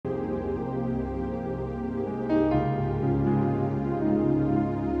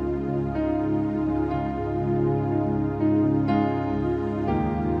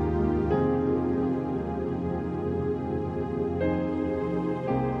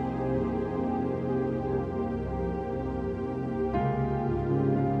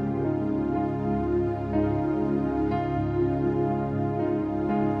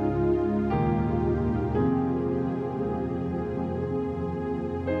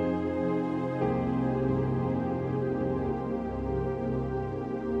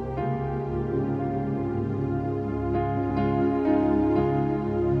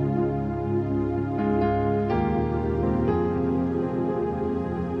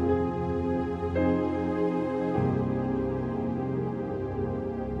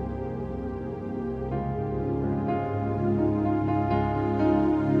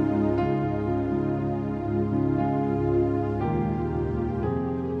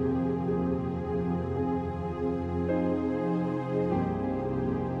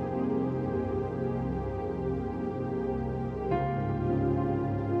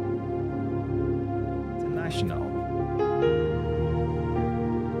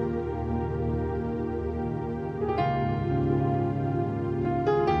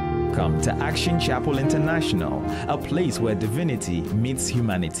Welcome to Action Chapel International, a place where divinity meets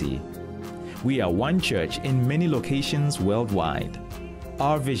humanity. We are one church in many locations worldwide.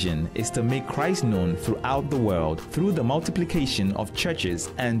 Our vision is to make Christ known throughout the world through the multiplication of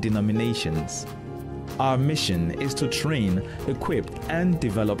churches and denominations. Our mission is to train, equip, and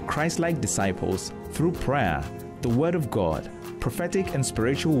develop Christ-like disciples through prayer, the Word of God, prophetic and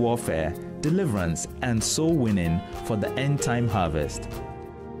spiritual warfare, deliverance, and soul winning for the end-time harvest.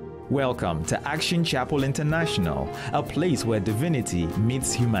 Welcome to Action Chapel International, a place where divinity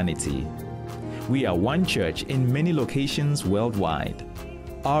meets humanity. We are one church in many locations worldwide.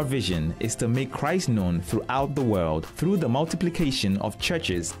 Our vision is to make Christ known throughout the world through the multiplication of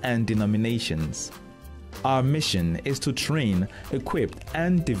churches and denominations. Our mission is to train, equip,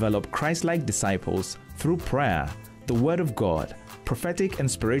 and develop Christ-like disciples through prayer, the Word of God, prophetic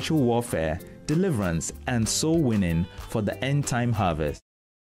and spiritual warfare, deliverance, and soul winning for the end-time harvest.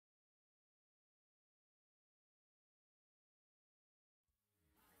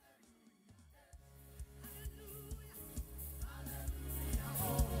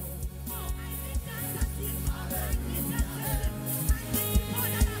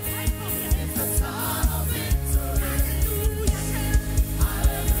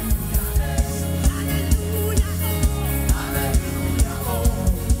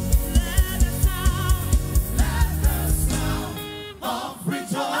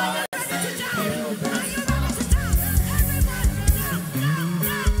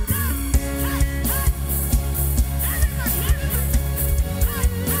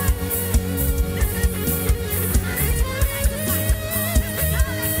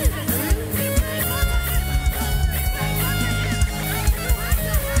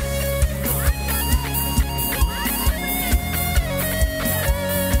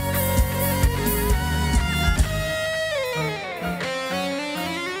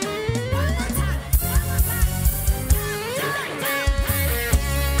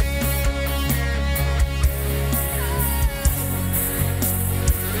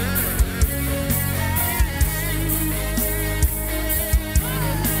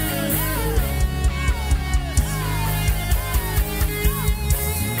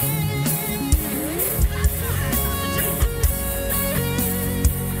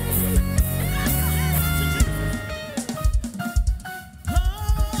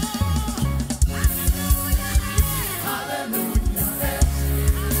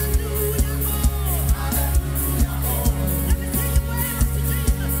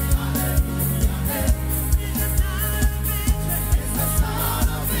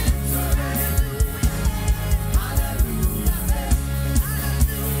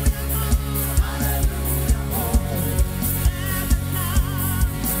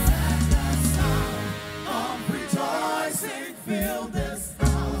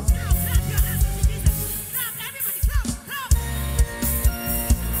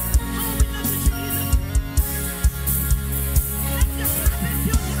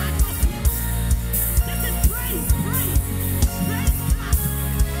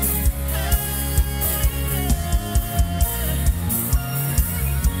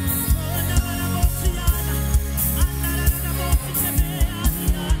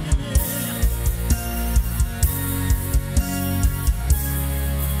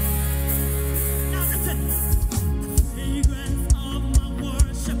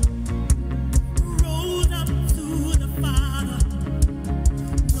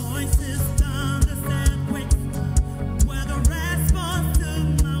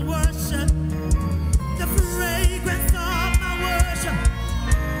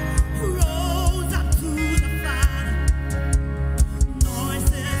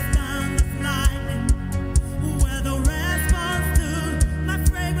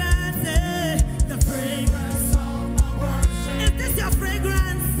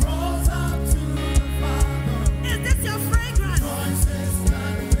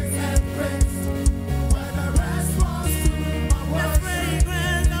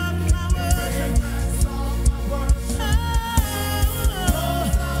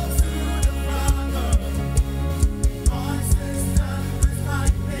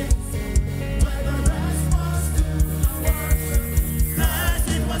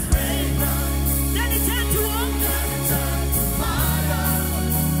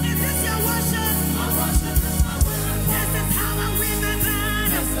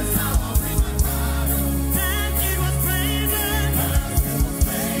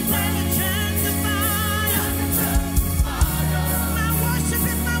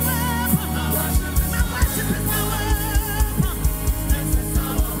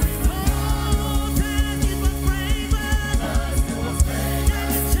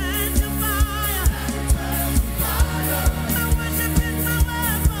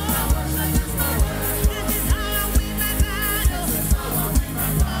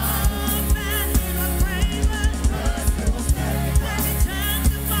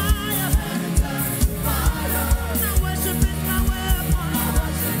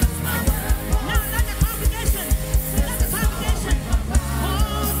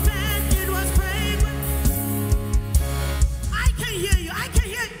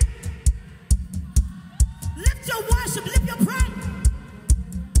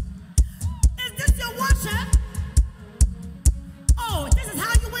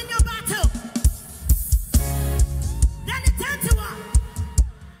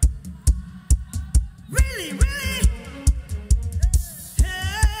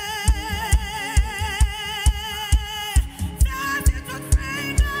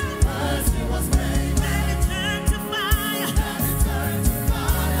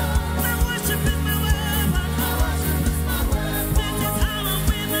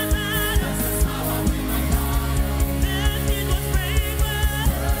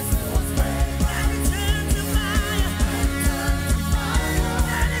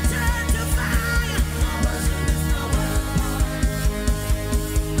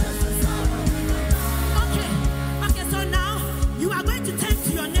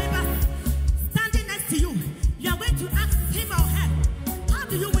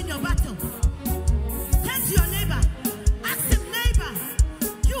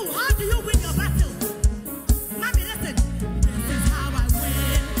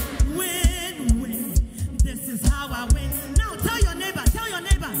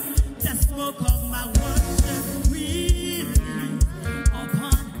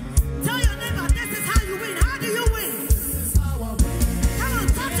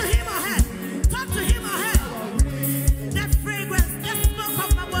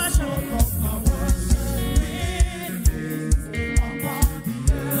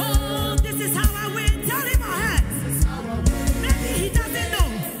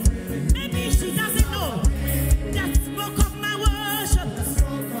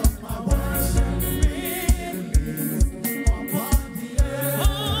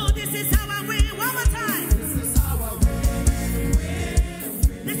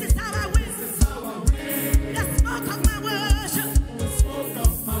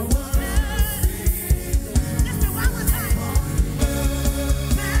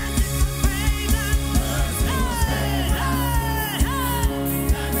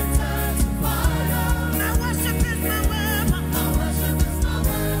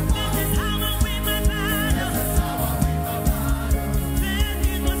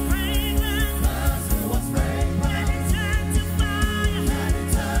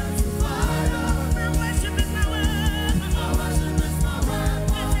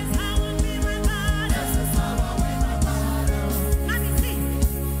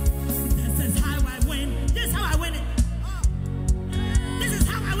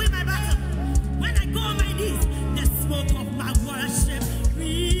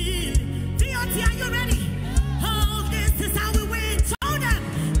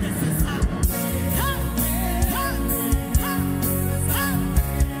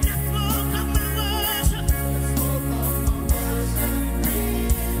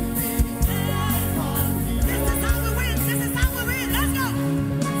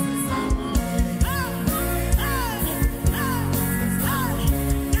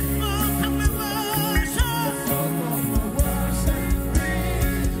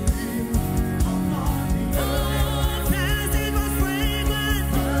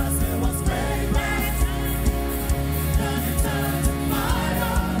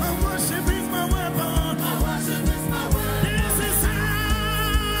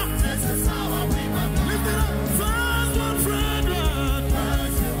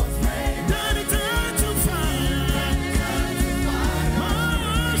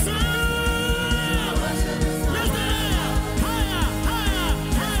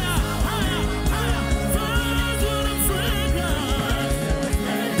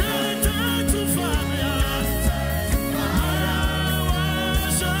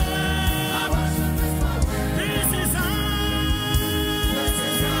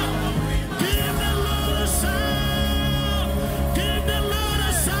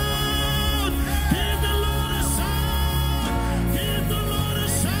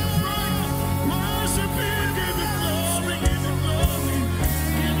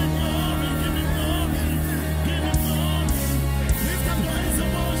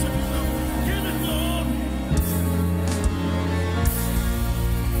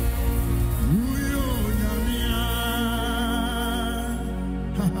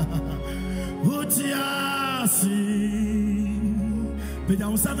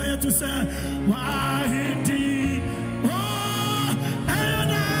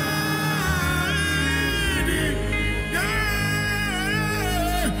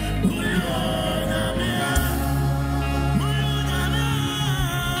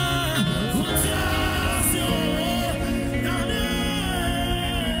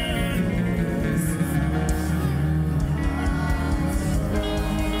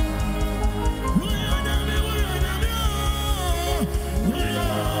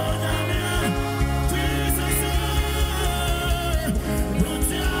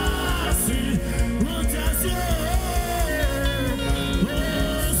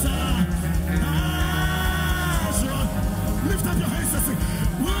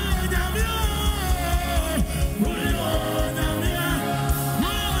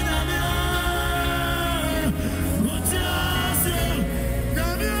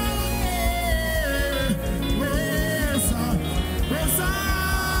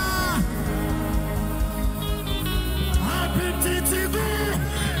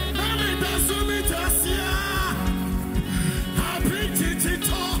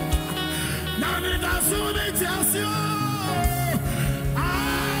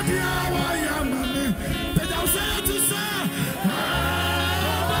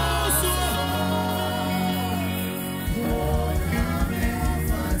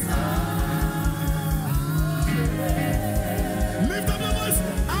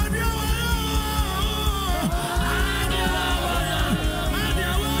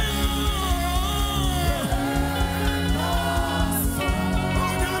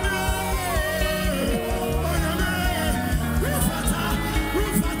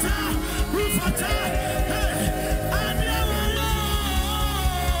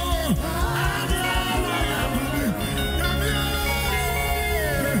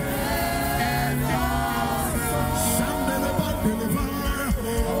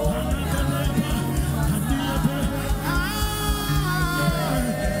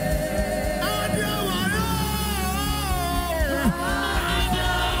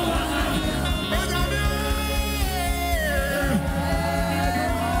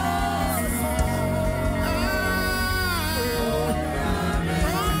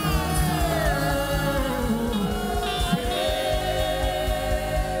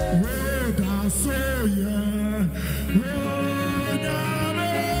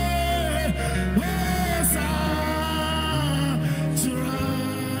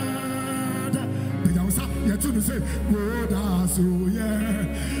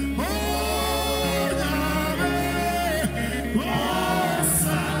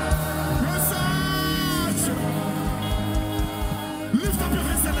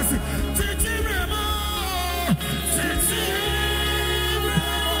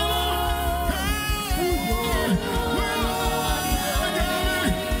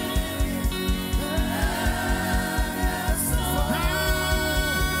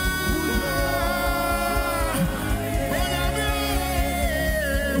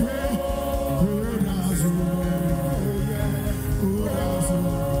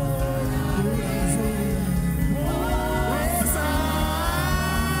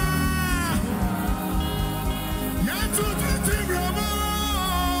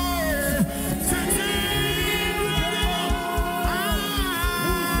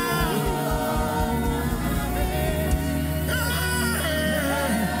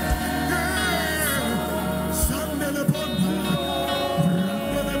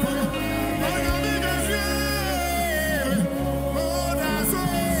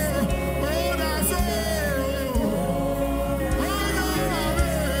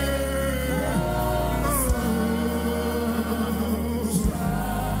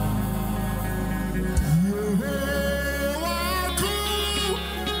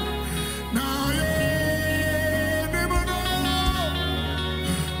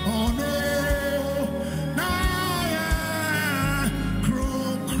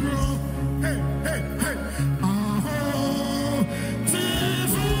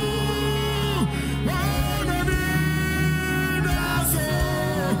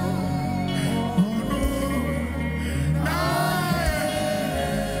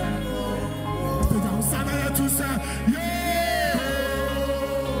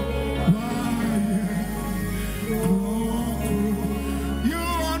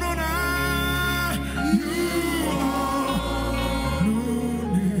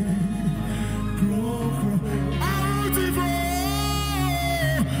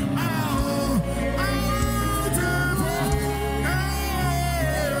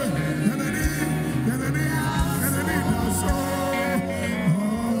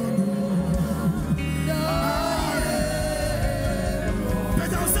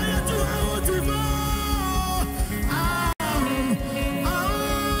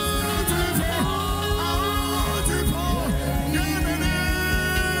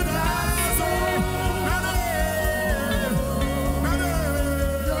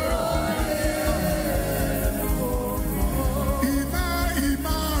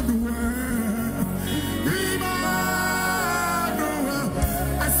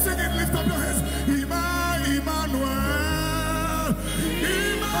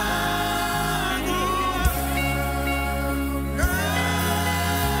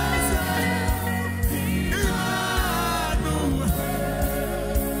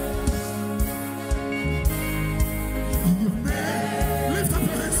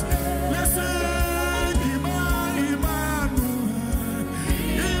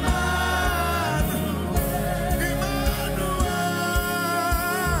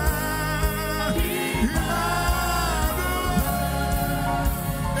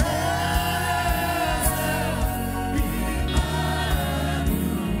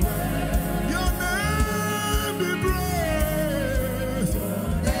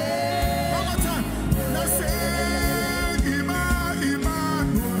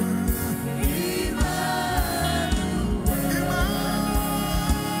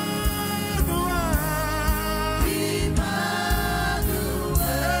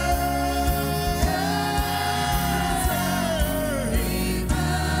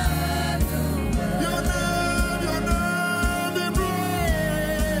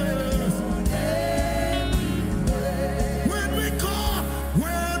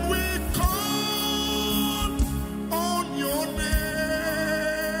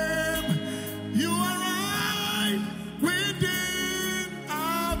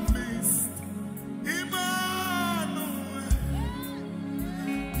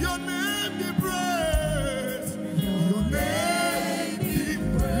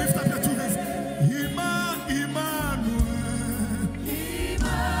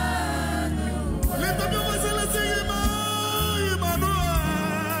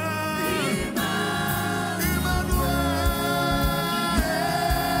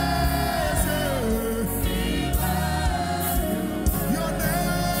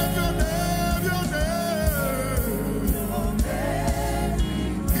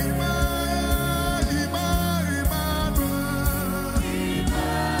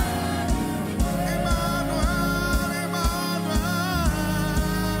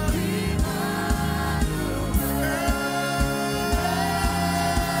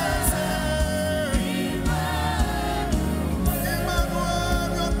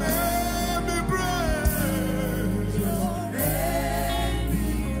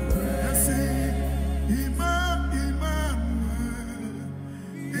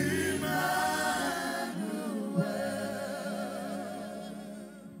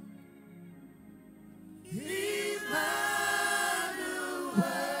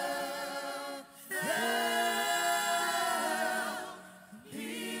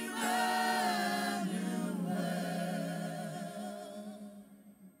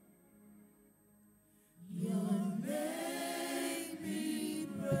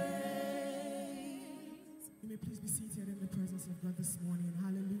 Please be seated in the presence of God this morning.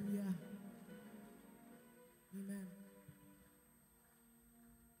 Hallelujah. Amen.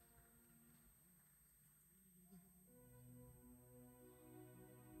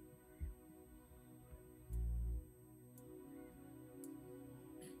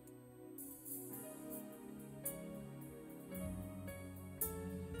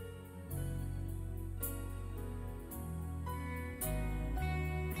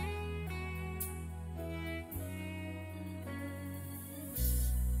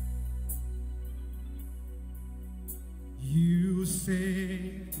 You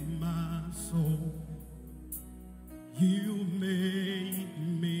saved my soul. You made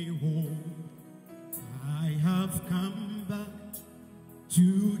me whole. I have come back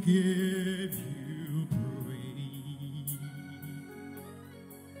to give you praise.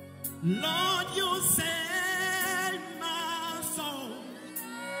 Lord, you saved my soul.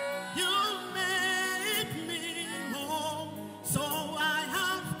 You made me whole. So I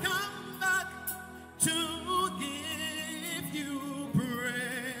have come back to give you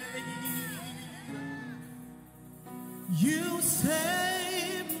praise. You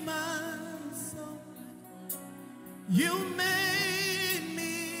saved my soul. You made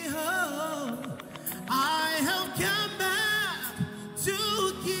me whole. I have come back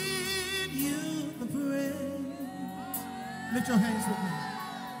to give you the praise. Lift your hands with me.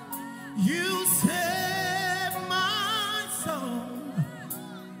 You saved my soul.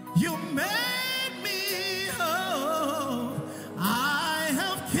 You made me whole. I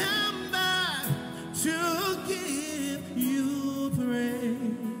have come back to give you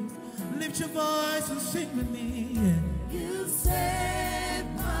praise. Lift your voice and sing with me. You saved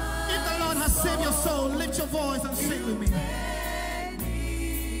my If the Lord has saved your soul, lift your voice and sing with me.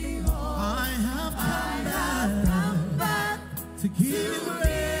 I have come back to give you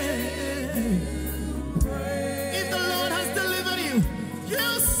praise. If the Lord has delivered you,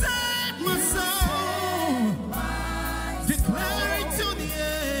 you saved my soul. Declare it to the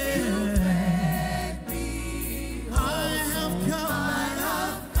end. I have come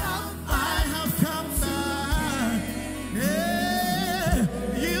back. Yeah.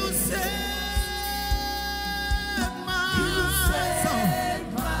 You saved my soul.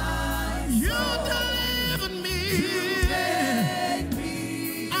 You delivered me.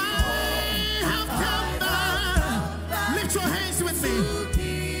 I have come back. Lift your hands with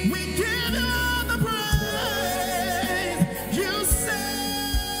me. We give you all the praise. You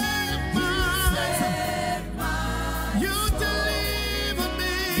saved my soul. You delivered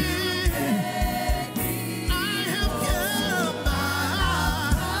me. I have come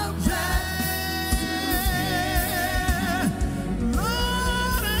back. Yeah.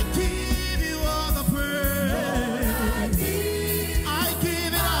 Lord, I give you all the praise. I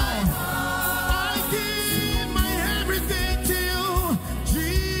give it all. I give my everything to you,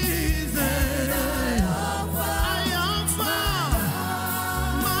 Jesus. I offer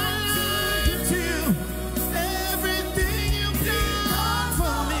my life to you. Everything you've done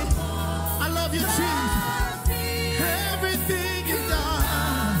for me. I love you, Jesus. Everything you've done.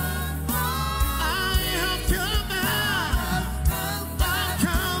 I have come back. I've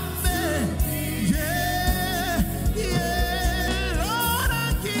come back. Yeah, yeah. Lord, I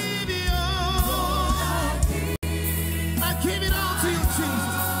give you all. I give it all to you,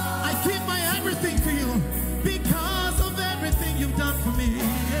 Jesus. I give my everything to you because of everything you've done for me.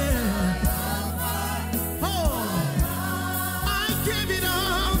 Yeah. Oh, I give it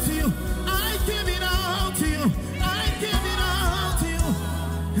all to you. I give it all.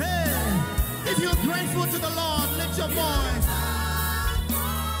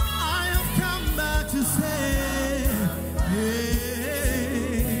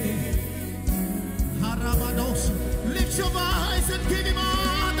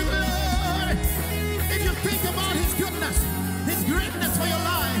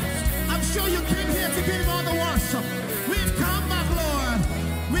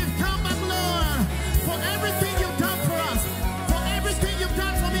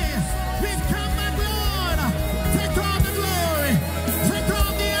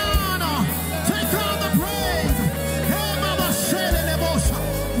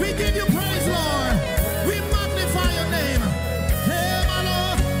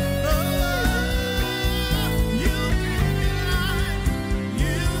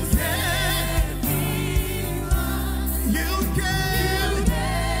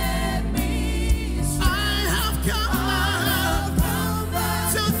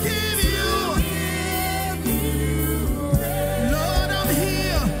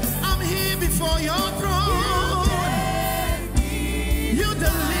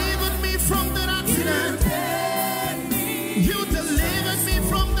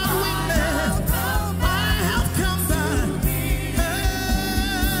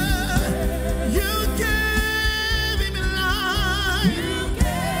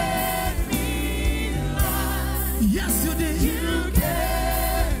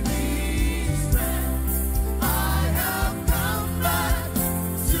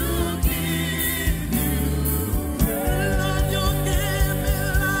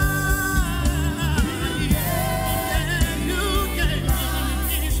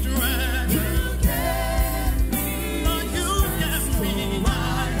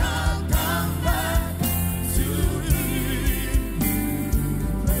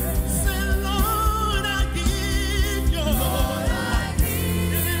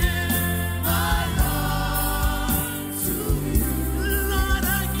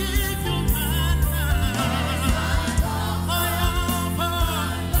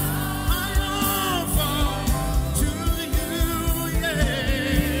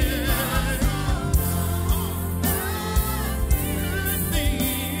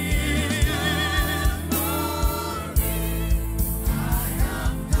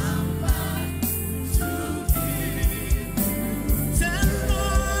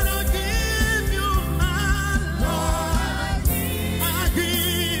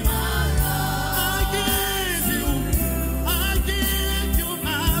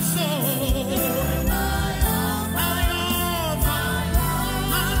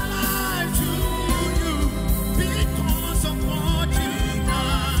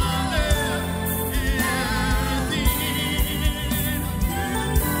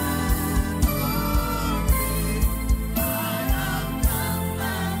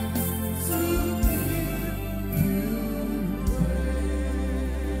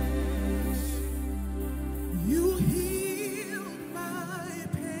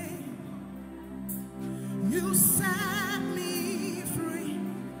 You set me free,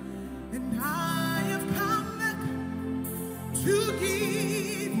 and I have come back to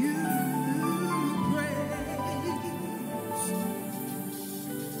give you praise.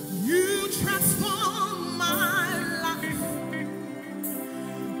 You transformed my life.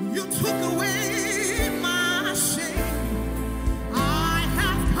 You took away my shame. I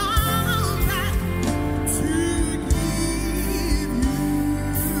have come back to give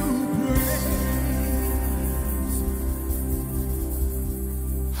you praise.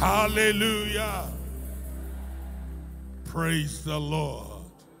 Hallelujah. Praise the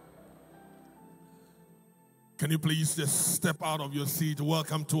Lord. Can you please just step out of your seat?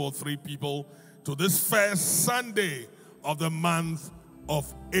 Welcome 2 or 3 people to this first Sunday of the month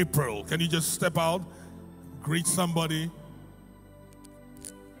of April. Can you just step out? Greet somebody.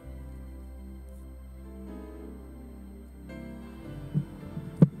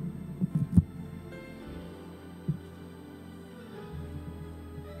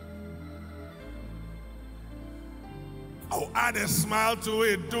 Oh, add a smile to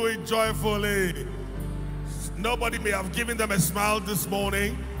it. Do it joyfully. Nobody may have given them a smile this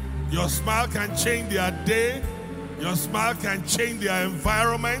morning. Your smile can change their day. Your smile can change their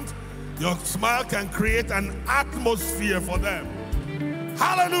environment. Your smile can create an atmosphere for them.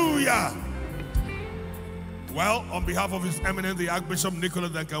 Hallelujah. Well, on behalf of His Eminence, the Archbishop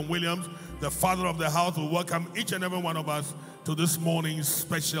Nicholas Duncan Williams, the father of the house, will welcome each and every one of us to this morning's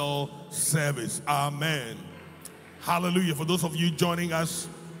special service. Amen. Hallelujah. For those of you joining us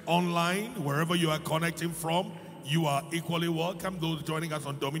online, wherever you are connecting from, you are equally welcome. Those joining us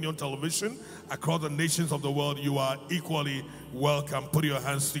on Dominion Television across the nations of the world, you are equally welcome. Put your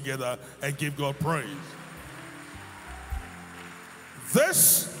hands together and give God praise.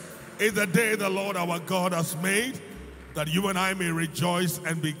 This is the day the Lord our God has made, that you and I may rejoice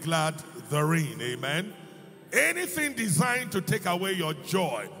and be glad therein. Amen. Anything designed to take away your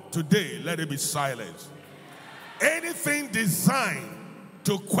joy today, let it be silenced. Anything designed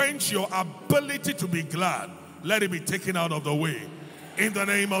to quench your ability to be glad, let it be taken out of the way. In the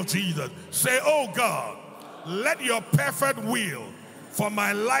name of Jesus. Say, oh God, let your perfect will for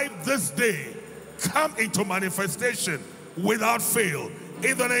my life this day come into manifestation without fail.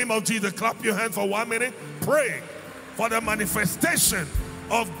 In the name of Jesus. Clap your hands for 1 minute. Pray for the manifestation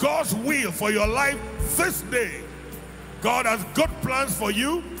of God's will for your life this day. God has good plans for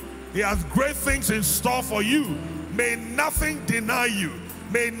you. He has great things in store for you. May nothing deny you.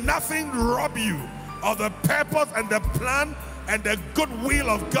 May nothing rob you of the purpose and the plan and the good will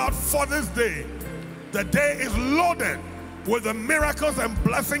of God for this day. The day is loaded with the miracles and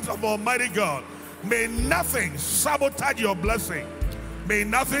blessings of Almighty God. May nothing sabotage your blessing. May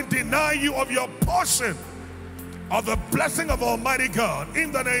nothing deny you of your portion of the blessing of Almighty God.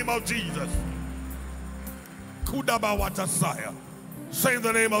 In the name of Jesus. Kudabawatasaya. Say in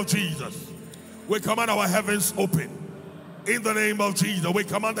the name of Jesus. We command our heavens open. In the name of Jesus, we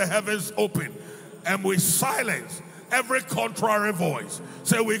command the heavens open. And we silence every contrary voice.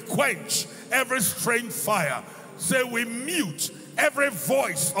 Say we quench every strange fire. Say we mute every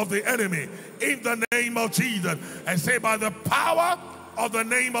voice of the enemy. In the name of Jesus. And say by the power of the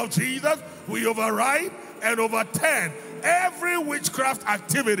name of Jesus, we override and overturn every witchcraft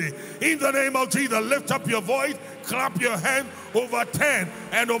activity. In the name of Jesus, lift up your voice, clap your hand, overturn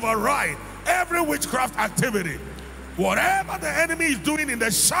and override every witchcraft activity. Whatever the enemy is doing in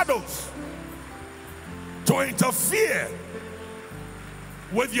the shadows to interfere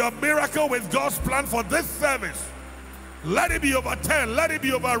with your miracle, with God's plan for this service, let it be overturned, let it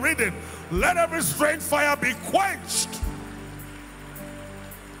be overridden, let every strange fire be quenched,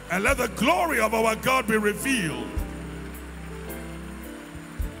 and let the glory of our God be revealed.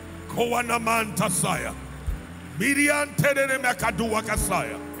 Koanaman Tasaya. Midian Tedere Makaduwa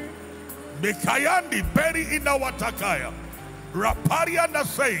Kasaya. Mikayandi Beri Inawatakaya. Raparianda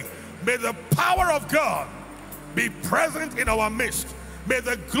saying, may the power of God be present in our midst. May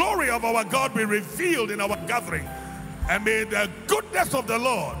the glory of our God be revealed in our gathering. And may the goodness of the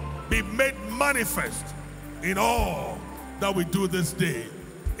Lord be made manifest in all that we do this day.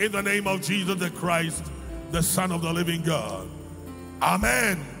 In the name of Jesus the Christ, the Son of the living God.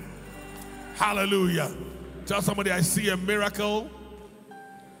 Amen. Hallelujah. Tell somebody, I see a miracle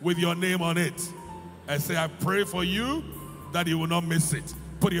with your name on it. I say, I pray for you that you will not miss it.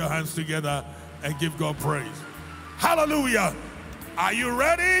 Put your hands together and give God praise. Hallelujah. Are you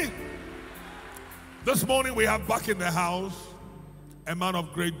ready? This morning we have back in the house a man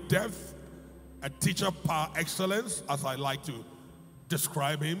of great depth, a teacher par excellence, as I like to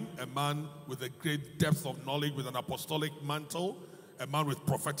describe him, a man with a great depth of knowledge, with an apostolic mantle, a man with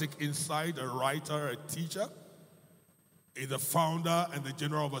prophetic insight, a writer, a teacher. He's the founder and the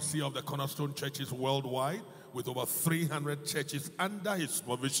general overseer of the Cornerstone churches worldwide, with over 300 churches under his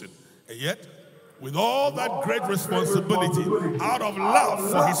supervision. And yet, with all that great responsibility, out of love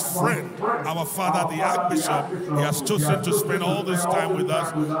for his friend, our father, the Archbishop, he has chosen to spend all this time with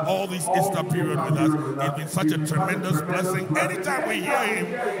us, all this Easter period with us. It's been such a tremendous blessing. Anytime we hear him,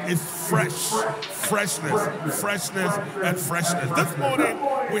 it's freshness, and freshness. This morning,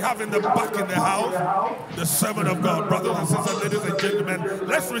 we have in the back in the house, the servant of God. Brothers and sisters, ladies and gentlemen,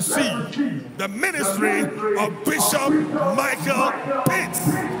 let's receive the ministry of Bishop Michael Pitts.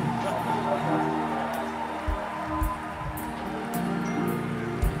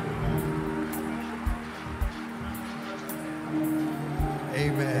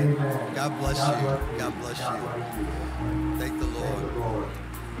 Amen. God bless you. God bless you. Thank the Lord.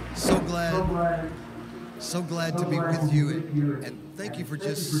 So glad to be with you, and thank you for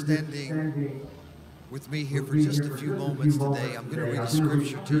just standing with me here for just a few moments today. I'm going to read a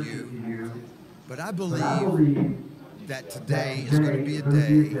scripture to you, but I believe that today is going to be a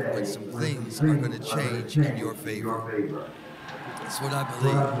day when some things are going to change in your favor. That's what I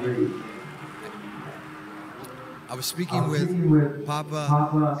believe. I was speaking with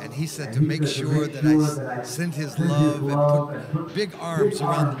Papa, and he said to make sure that I sent his love and put big arms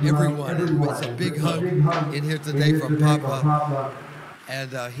around everyone. And it's a big hug in here today from Papa.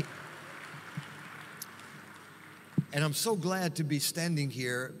 And I'm so glad to be standing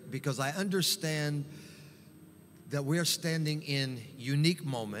here because I understand that we're standing in unique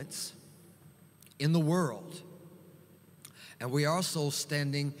moments in the world. And we are also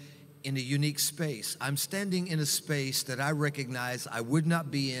standing in a unique space. I'm standing in a space that I recognize I would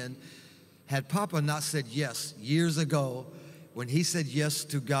not be in had Papa not said yes years ago when he said yes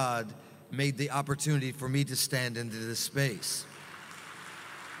to God, made the opportunity for me to stand into this space.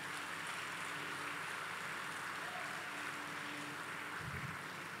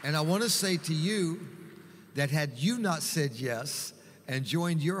 And I want to say to you that had you not said yes and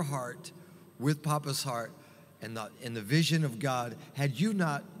joined your heart with Papa's heart and in the vision of God, had you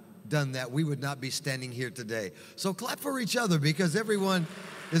not done that, we would not be standing here today. So clap for each other because everyone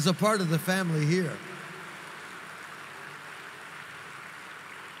is a part of the family here.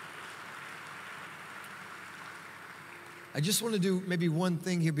 I just want to do maybe one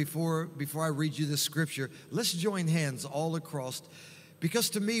thing here before I read you this scripture. Let's join hands all across, because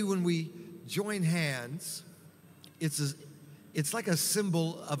to me when we join hands, it's like a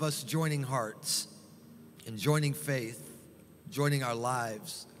symbol of us joining hearts and joining faith, joining our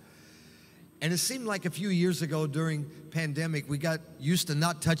lives. And it seemed like a few years ago during pandemic, we got used to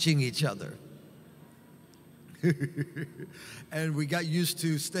not touching each other. And we got used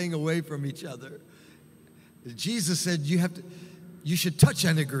to staying away from each other. Jesus said you should touch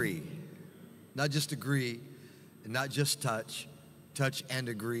and agree. Not just agree, and not just touch and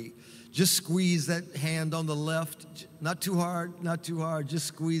agree. Just squeeze that hand on the left, not too hard, just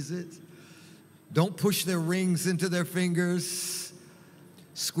squeeze it. Don't push their rings into their fingers.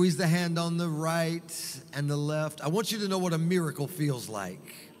 Squeeze the hand on the right and the left. I want you to know what a miracle feels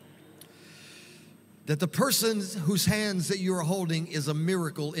like. That the person whose hands that you are holding is a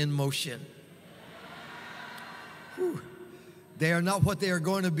miracle in motion. Whew. They are not what they are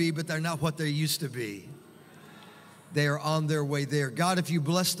going to be, but they're not what they used to be. They are on their way there. God, if you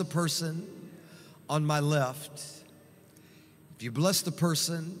bless the person on my left, if you bless the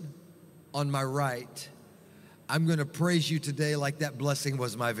person on my right, I'm going to praise you today like that blessing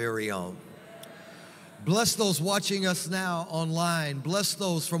was my very own. Bless those watching us now online. Bless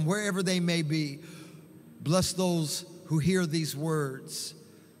those from wherever they may be. Bless those who hear these words.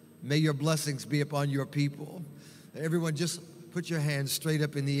 May your blessings be upon your people. Everyone just put your hands straight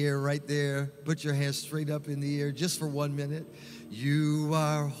up in the air right there. Put your hands straight up in the air just for 1 minute. You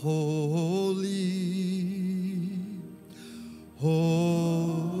are holy,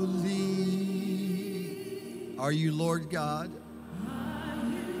 holy. Are you Lord God?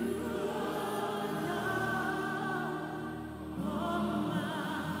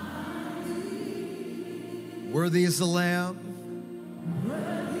 Worthy is the Lamb.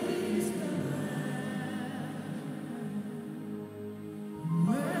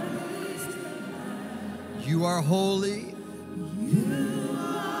 You are holy.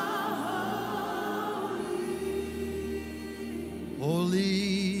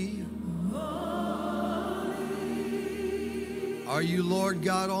 Holy. Are you Lord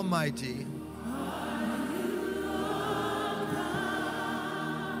God Almighty?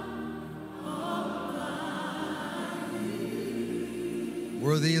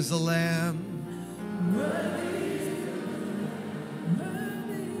 Worthy is the Lamb.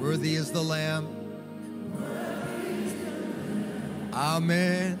 Worthy is the Lamb.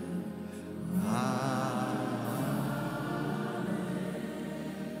 Amen.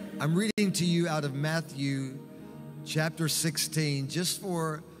 I'm reading to you out of Matthew chapter 16, just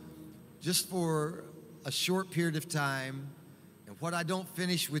for a short period of time. And what I don't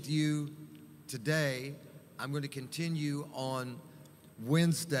finish with you today, I'm going to continue on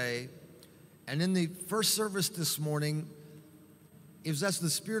Wednesday. And in the first service this morning, it was as the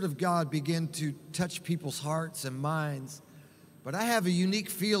Spirit of God began to touch people's hearts and minds. But I have a unique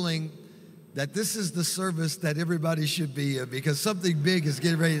feeling that this is the service that everybody should be in, because something big is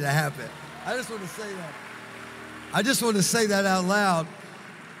getting ready to happen. I just want to say that. I just want to say that out loud.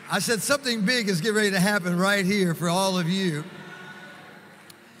 I said something big is getting ready to happen right here for all of you.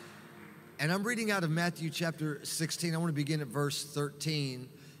 And I'm reading out of Matthew chapter 16. I want to begin at verse 13.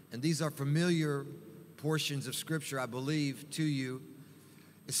 And these are familiar portions of Scripture, I believe, to you.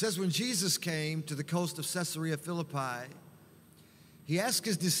 It says, when Jesus came to the coast of Caesarea Philippi, he asked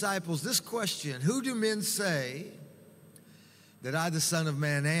his disciples this question: who do men say that I, the Son of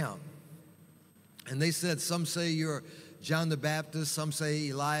Man, am? And they said, some say you're John the Baptist, some say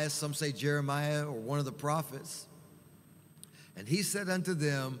Elias, some say Jeremiah or one of the prophets. And he said unto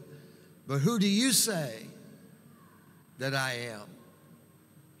them, but who do you say that I am?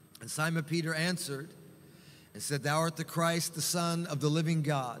 And Simon Peter answered and said, thou art the Christ, the Son of the living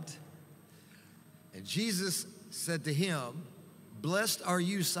God. And Jesus said to him, blessed are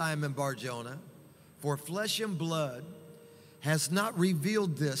you, Simon Bar-Jonah, for flesh and blood has not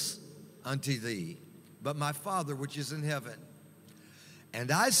revealed this unto thee, but my Father which is in heaven. And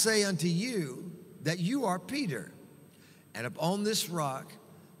I say unto you that you are Peter, and upon this rock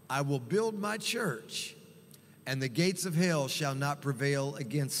I will build my church, and the gates of hell shall not prevail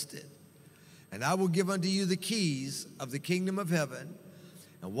against it. And I will give unto you the keys of the kingdom of heaven,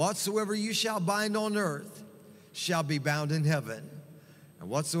 and whatsoever you shall bind on earth shall be bound in heaven, and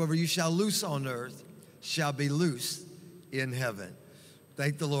whatsoever you shall loose on earth shall be loosed in heaven.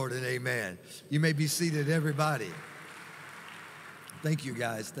 Thank the Lord and amen. You may be seated, everybody. Thank you,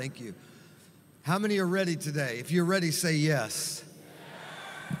 guys. Thank you. How many are ready today? If you're ready, say yes.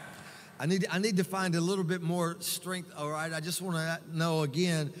 I need to find a little bit more strength, all right? I just want to know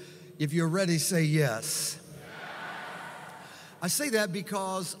again, if you're ready, say yes. I say that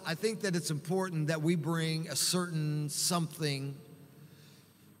because I think that it's important that we bring a certain something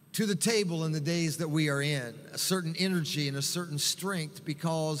to the table in the days that we are in, a certain energy and a certain strength,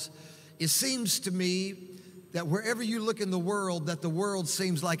 because it seems to me that wherever you look in the world, that the world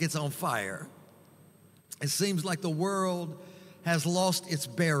seems like it's on fire. It seems like the world has lost its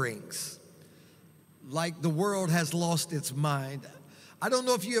bearings, like the world has lost its mind. I don't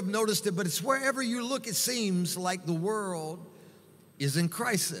know if you have noticed it, but it's wherever you look, it seems like the world is in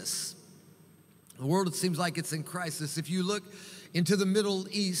crisis. The world, it seems like it's in crisis. If you look into the Middle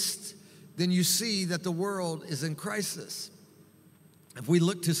East, then you see that the world is in crisis. If we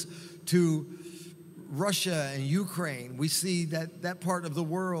look to Russia and Ukraine, we see that that part of the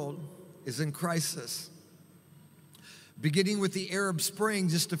world is in crisis. Beginning with the Arab Spring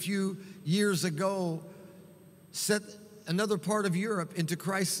just a few years ago, set another part of Europe into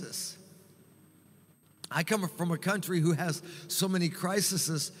crisis. I come from a country who has so many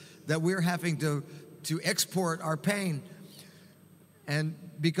crises that we're having to export our pain. And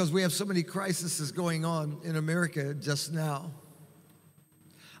because we have so many crises going on in America just now.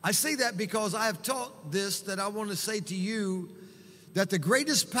 I say that because I have taught this, that I want to say to you that the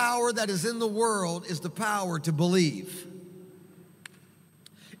greatest power that is in the world is the power to believe.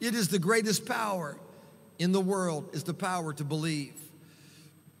 It is the greatest power in the world, is the power to believe.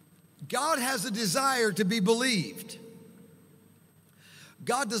 God has a desire to be believed.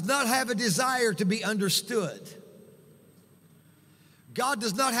 God does not have a desire to be understood. God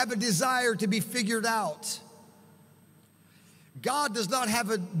does not have a desire to be figured out. God does not have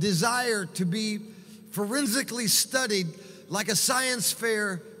a desire to be forensically studied like a science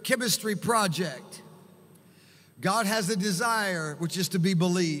fair chemistry project. God has a desire which is to be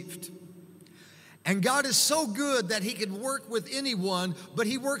believed. And God is so good that he can work with anyone, but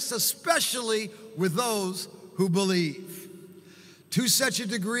he works especially with those who believe. To such a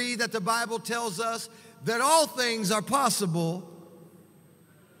degree that the Bible tells us that all things are possible.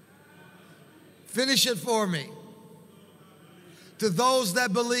 Finish it for me. To those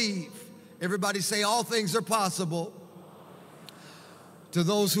that believe. Everybody say, all things are possible. To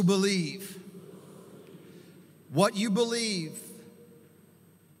those who believe. What you believe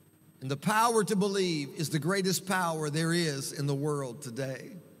and the power to believe is the greatest power there is in the world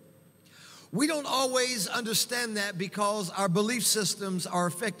today. We don't always understand that because our belief systems are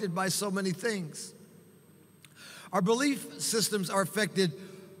affected by so many things. Our belief systems are affected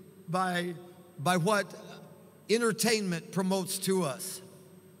by what entertainment promotes to us.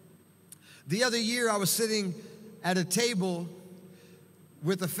 The other year, I was sitting at a table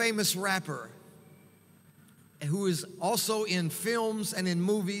with a famous rapper who is also in films and in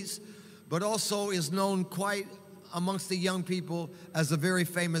movies, but also is known quite amongst the young people as a very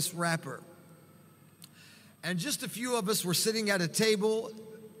famous rapper. And just a few of us were sitting at a table,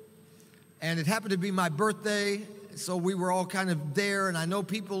 and it happened to be my birthday, so we were all kind of there, and I know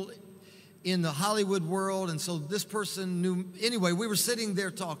people in the Hollywood world, and so this person knew. Anyway, we were sitting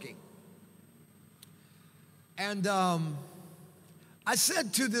there talking. And I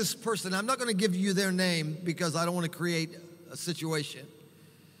said to this person, I'm not going to give you their name because I don't want to create a situation.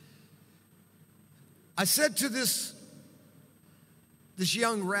 I said to this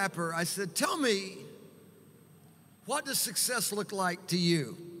young rapper, I said, tell me, what does success look like to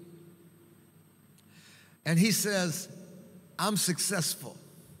you? And he says, I'm successful.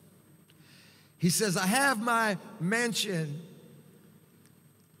 He says, I have my mansion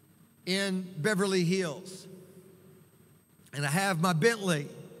in Beverly Hills. And I have my Bentley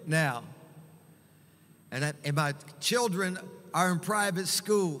now. And my children are in private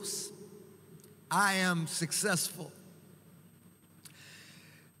schools. I am successful.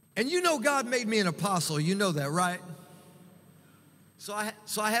 And you know God made me an apostle. You know that, right? So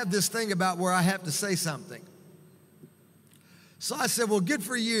I have this thing about where I have to say something. So I said, well, good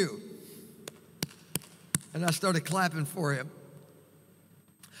for you. And I started clapping for him.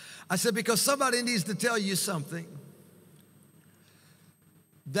 I said, because somebody needs to tell you something.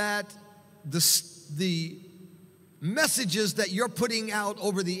 That the messages that you're putting out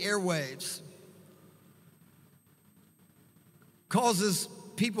over the airwaves causes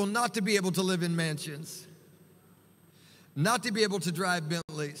people not to be able to live in mansions, not to be able to drive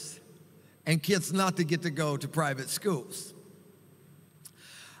Bentleys, and kids not to get to go to private schools.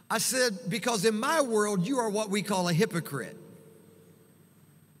 I said, because in my world, you are what we call a hypocrite.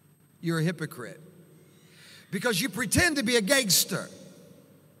 You're a hypocrite. Because you pretend to be a gangster,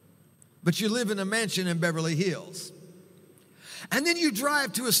 but you live in a mansion in Beverly Hills. And then you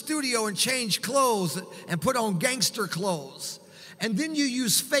drive to a studio and change clothes and put on gangster clothes. And then you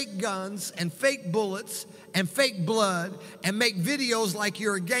use fake guns and fake bullets and fake blood and make videos like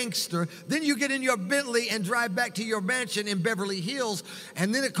you're a gangster. Then you get in your Bentley and drive back to your mansion in Beverly Hills.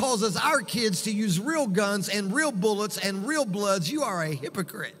 And then it causes our kids to use real guns and real bullets and real bloods. You are a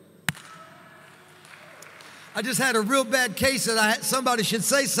hypocrite. I just had a real bad case that somebody should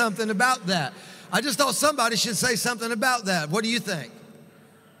say something about that. I just thought somebody should say something about that. What do you think?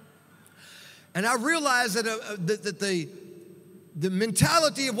 And I realized that the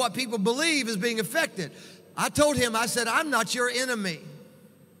mentality of what people believe is being affected. I told him, I said, I'm not your enemy.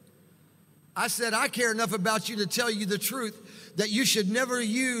 I said, I care enough about you to tell you the truth that you should never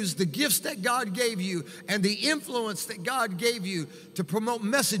use the gifts that God gave you and the influence that God gave you to promote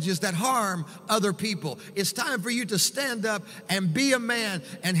messages that harm other people. It's time for you to stand up and be a man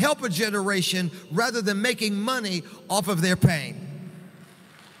and help a generation rather than making money off of their pain.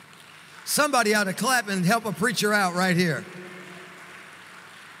 Somebody ought to clap and help a preacher out right here.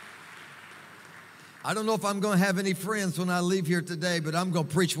 I don't know if I'm going to have any friends when I leave here today, but I'm going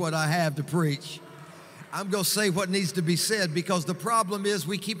to preach what I have to preach. I'm going to say what needs to be said, because the problem is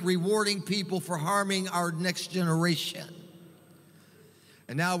we keep rewarding people for harming our next generation.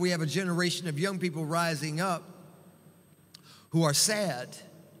 And now we have a generation of young people rising up who are sad,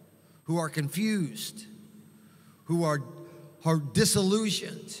 who are confused, who are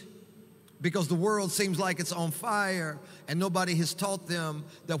disillusioned, because the world seems like it's on fire and nobody has taught them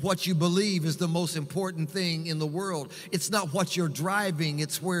that what you believe is the most important thing in the world. It's not what you're driving,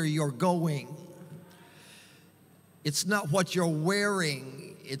 it's where you're going. It's not what you're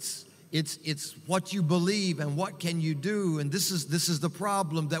wearing, it's what you believe and what can you do. And this is the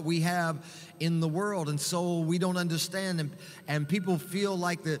problem that we have in the world. And so we don't understand, and people feel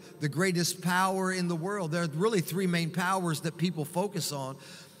like the greatest power in the world. There are really three main powers that people focus on.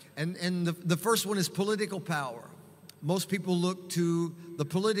 And the first one is political power. Most people look to the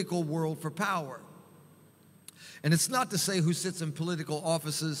political world for power. And it's not to say who sits in political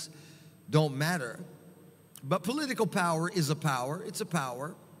offices don't matter. But political power is a power. It's a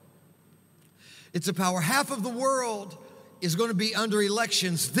power. It's a power. Half of the world is going to be under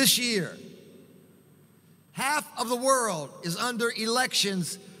elections this year. Half of the world is under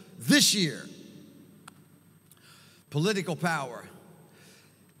elections this year. Political power.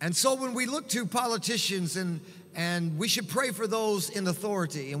 And so when we look to politicians and And we should pray for those in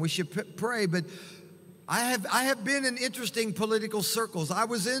authority, and we should pray. But I have been in interesting political circles. I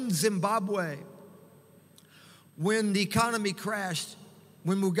was in Zimbabwe when the economy crashed,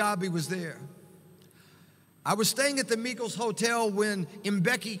 when Mugabe was there. I was staying at the Migos Hotel when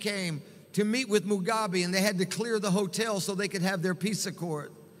Mbeki came to meet with Mugabe, and they had to clear the hotel so they could have their peace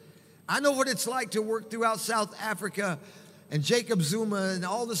accord. I know what it's like to work throughout South Africa and Jacob Zuma and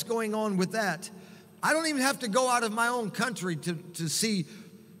all this going on with that. I don't even have to go out of my own country to see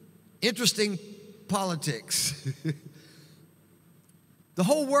interesting politics. The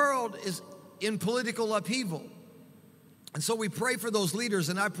whole world is in political upheaval. And so we pray for those leaders,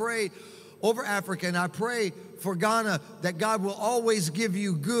 and I pray over Africa, and I pray for Ghana that God will always give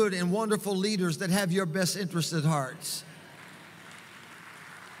you good and wonderful leaders that have your best interests at heart.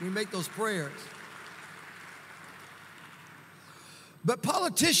 We make those prayers. But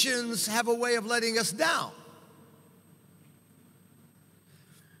politicians have a way of letting us down.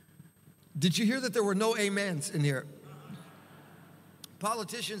 Did you hear that there were no amens in here?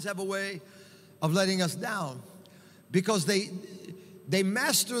 Politicians have a way of letting us down because they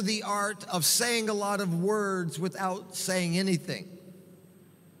master the art of saying a lot of words without saying anything,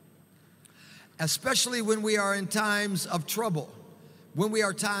 especially when we are in times of trouble, when we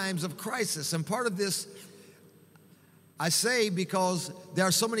are times of crisis. And part of this, I say, because there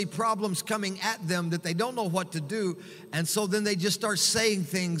are so many problems coming at them that they don't know what to do, and so then they just start saying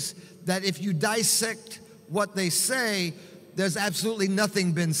things that if you dissect what they say, there's absolutely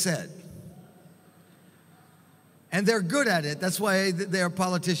nothing been said. And they're good at it. That's why they're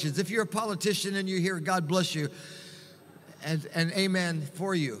politicians. If you're a politician and you hear, God bless you, and amen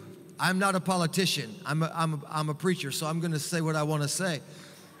for you. I'm not a politician. I'm a preacher, so I'm going to say what I want to say.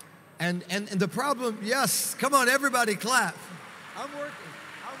 And the problem, yes, come on, everybody clap. I'm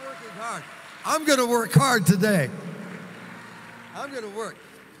working hard. I'm going to work hard today. I'm going to work.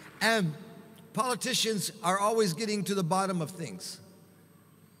 And politicians are always getting to the bottom of things.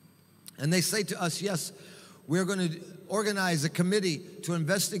 And they say to us, yes, we're going to organize a committee to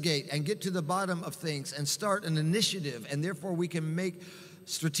investigate and get to the bottom of things and start an initiative, and therefore we can make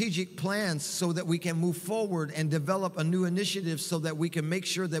strategic plans so that we can move forward and develop a new initiative so that we can make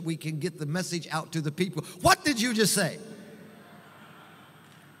sure that we can get the message out to the people. What did you just say?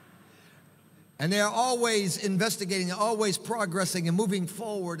 And they're always investigating, always progressing and moving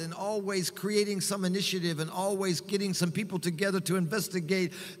forward, and always creating some initiative, and always getting some people together to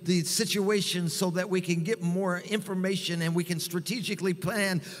investigate the situation so that we can get more information and we can strategically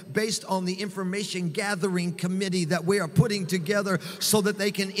plan based on the information gathering committee that we are putting together so that they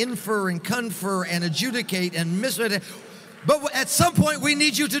can infer and confer and adjudicate and misread. But at some point we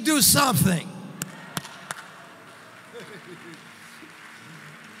need you to do something.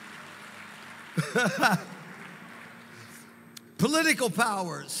 Political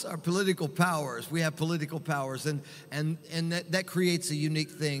powers are political powers. We have political powers, and that creates a unique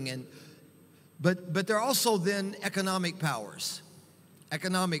thing. But there are also then economic powers.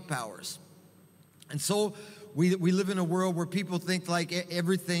 Economic powers. And so we live in a world where people think like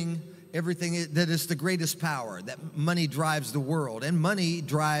everything that is the greatest power, that money drives the world, and money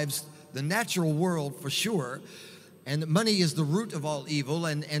drives the natural world for sure. And money is the root of all evil,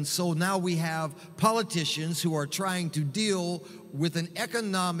 and so now we have politicians who are trying to deal with an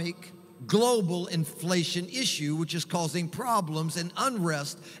economic global inflation issue, which is causing problems and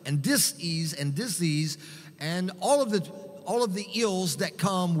unrest and dis-ease and disease and all of the ills that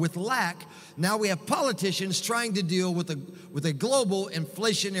come with lack. Now we have politicians trying to deal with a global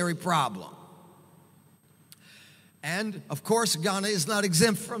inflationary problem. And of course, Ghana is not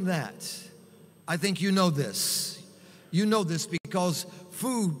exempt from that. I think you know this. You know this because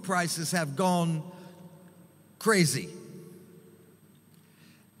food prices have gone crazy.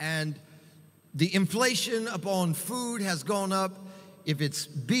 And the inflation upon food has gone up. If it's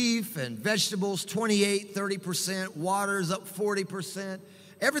beef and vegetables, 28, 30%, water's up 40%.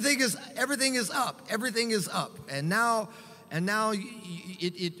 Everything is up. Everything is up. And now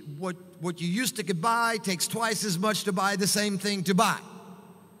what you used to could buy takes twice as much to buy the same thing to buy.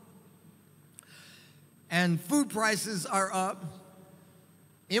 And food prices are up,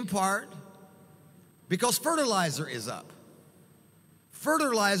 in part, because fertilizer is up.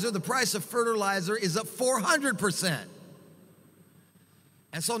 The price of fertilizer is up 400%.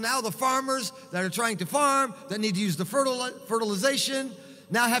 And so now the farmers that are trying to farm, that need to use the fertilization,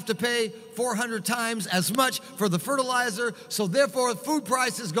 now have to pay 400 times as much for the fertilizer. So therefore, food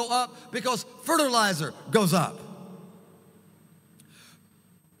prices go up because fertilizer goes up.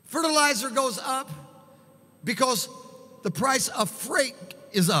 Fertilizer goes up because the price of freight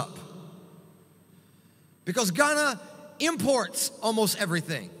is up. because Ghana imports almost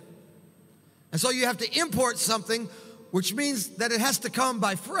everything. And so you have to import something, which means that it has to come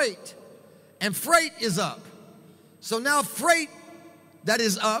by freight. And freight is up. So now freight that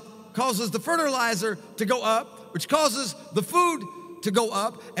is up causes the fertilizer to go up, which causes the food to go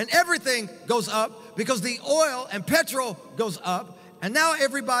up, and everything goes up because the oil and petrol goes up. And now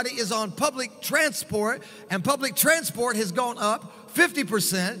everybody is on public transport, and public transport has gone up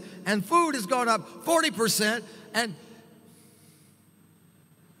 50%, and food has gone up 40%, and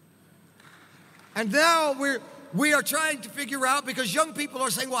now we are trying to figure out, because young people are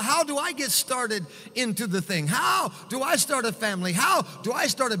saying, well, how do I get started into the thing? How do I start a family? How do I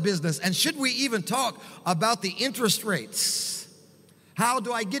start a business? And should we even talk about the interest rates? How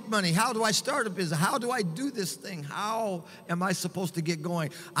do I get money? How do I start a business? How do I do this thing? How am I supposed to get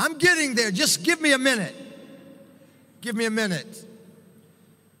going? I'm getting there. Just give me a minute. Give me a minute.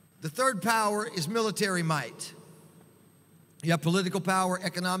 The third power is military might. You have political power,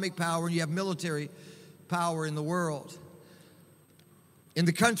 economic power, and you have military power in the world. In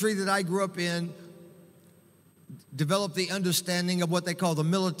the country that I grew up in, developed the understanding of what they call the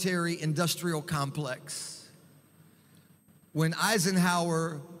military-industrial complex. When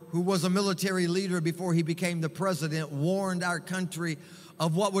Eisenhower, who was a military leader before he became the president, warned our country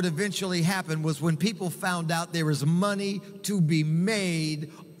of what would eventually happen, was when people found out there was money to be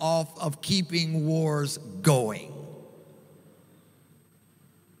made off of keeping wars going.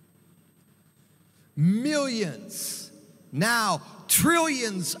 Millions, now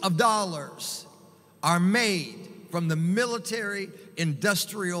trillions of dollars are made from the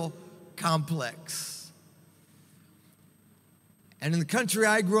military-industrial complex. And in the country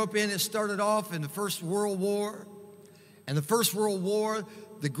I grew up in, it started off in the First World War. And the First World War,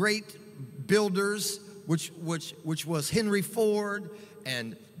 the great builders, which was Henry Ford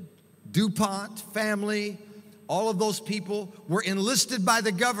and DuPont family, all of those people were enlisted by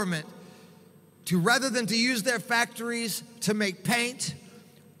the government to, rather than to use their factories to make paint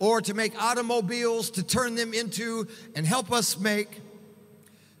or to make automobiles, to turn them into and help us make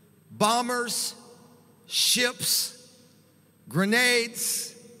bombers, ships,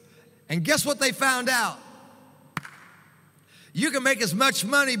 grenades. And guess what they found out? You can make as much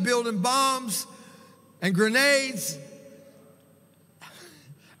money building bombs and grenades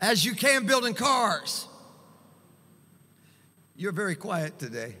as you can building cars. You're very quiet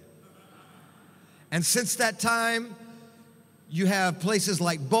today. And since that time, you have places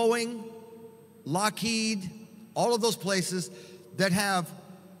like Boeing, Lockheed, all of those places that have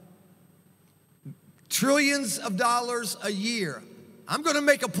trillions of dollars a year. I'm going to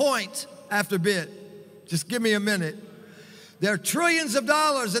make a point after a bit. Just give me a minute. There are trillions of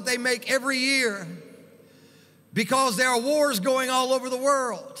dollars that they make every year because there are wars going all over the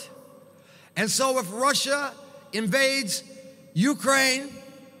world. And so if Russia invades Ukraine,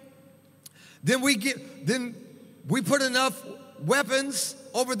 then we put enough weapons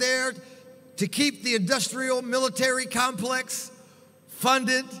over there to keep the industrial military complex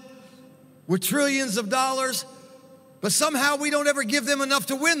funded with trillions of dollars, but somehow we don't ever give them enough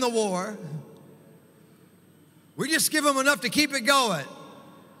to win the war. We just give them enough to keep it going.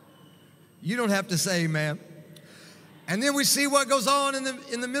 You don't have to say amen. And then we see what goes on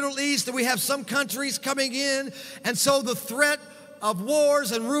in the Middle East, and we have some countries coming in, and so the threat of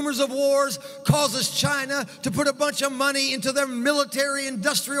wars and rumors of wars causes China to put a bunch of money into their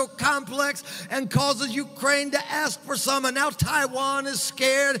military-industrial complex and causes Ukraine to ask for some, and now Taiwan is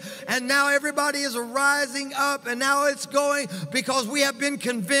scared, and now everybody is rising up, and now it's going because we have been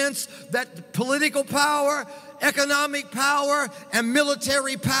convinced that political power, economic power, and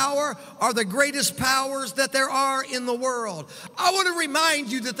military power are the greatest powers that there are in the world. I want to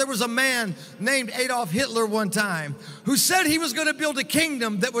remind you that there was a man named Adolf Hitler one time who said he was going to build a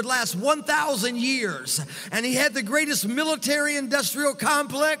kingdom that would last 1,000 years. And he had the greatest military-industrial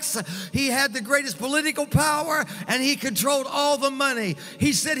complex, he had the greatest political power, and he controlled all the money.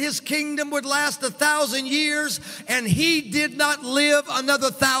 He said his kingdom would last 1,000 years, and he did not live another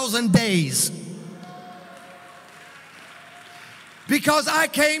 1,000 days. Because I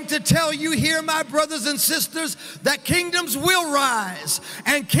came to tell you here, my brothers and sisters, that kingdoms will rise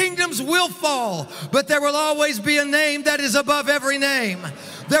and kingdoms will fall, but there will always be a name that is above every name.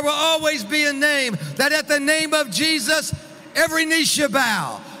 There will always be a name that at the name of Jesus, every knee shall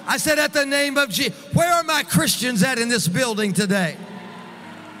bow. I said at the name of Jesus. Where are my Christians at in this building today?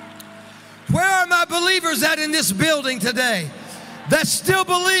 Where are my believers at in this building today that still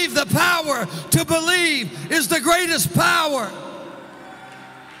believe the power to believe is the greatest power?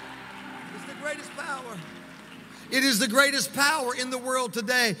 It is the greatest power in the world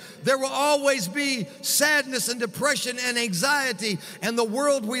today. There will always be sadness and depression and anxiety, and the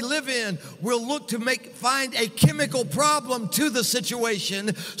world we live in will look to find a chemical problem to the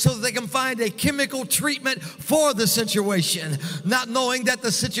situation so that they can find a chemical treatment for the situation, not knowing that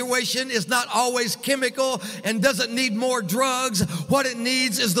the situation is not always chemical and doesn't need more drugs. What it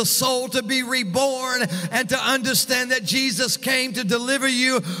needs is the soul to be reborn and to understand that Jesus came to deliver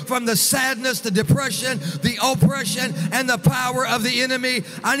you from the sadness, the depression, the oppression, and the power of the enemy.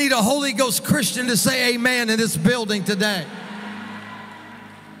 I need a Holy Ghost Christian to say amen in this building today.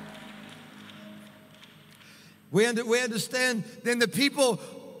 We understand then the people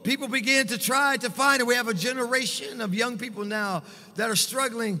begin to try to find it. We have a generation of young people now that are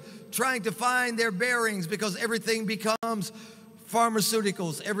struggling, trying to find their bearings because everything becomes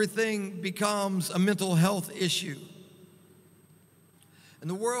pharmaceuticals. Everything becomes a mental health issue. And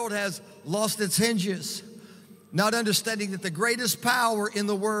the world has lost its hinges, not understanding that the greatest power in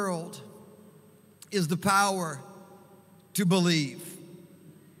the world is the power to believe.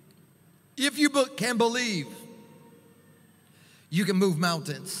 If you can believe, you can move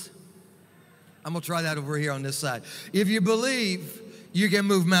mountains. I'm going to try that over here on this side. If you believe, you can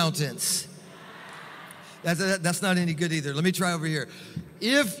move mountains. That's not any good either. Let me try over here.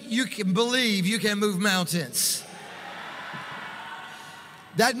 If you can believe, you can move mountains.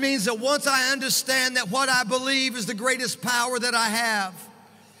 That means that once I understand that what I believe is the greatest power that I have,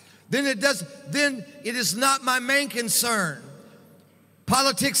 then it is not my main concern.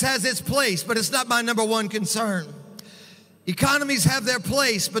 Politics has its place, but it's not my number one concern. Economies have their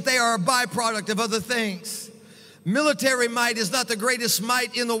place, but they are a byproduct of other things. Military might is not the greatest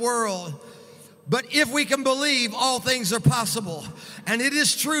might in the world. But if we can believe, all things are possible. And it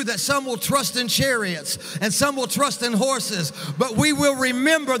is true that some will trust in chariots and some will trust in horses, but we will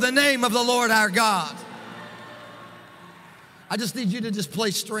remember the name of the Lord our God. I just need you to just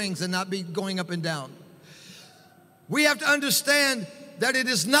play strings and not be going up and down. We have to understand that it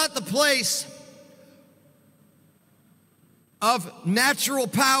is not the place of natural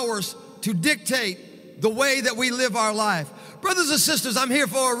powers to dictate the way that we live our life. Brothers and sisters, I'm here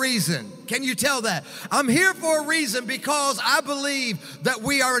for a reason. Can you tell that? I'm here for a reason because I believe that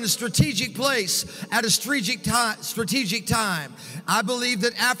we are in a strategic place at a strategic time. I believe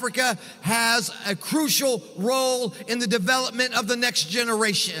that Africa has a crucial role in the development of the next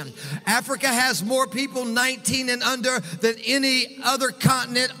generation. Africa has more people 19 and under than any other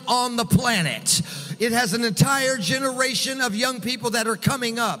continent on the planet. It has an entire generation of young people that are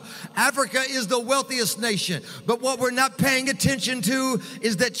coming up. Africa is the wealthiest nation, but what we're not paying attention to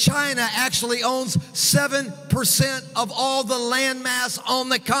is that China actually owns 7% of all the landmass on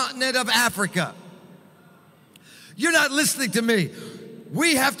the continent of Africa. You're not listening to me.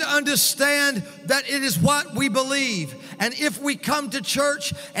 We have to understand that it is what we believe. And if we come to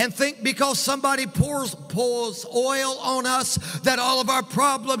church and think because somebody pours oil on us that all of our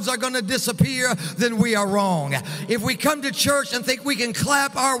problems are going to disappear, then we are wrong. If we come to church and think we can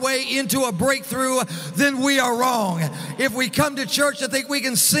clap our way into a breakthrough, then we are wrong. If we come to church and think we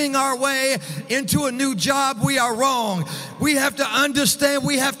can sing our way into a new job, we are wrong. We have to understand,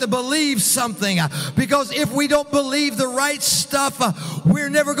 we have to believe something, because if we don't believe the right stuff, we're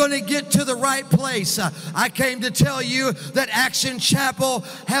never going to get to the right place. I came to tell you that Action Chapel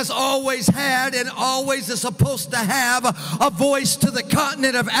has always had and always is supposed to have a voice to the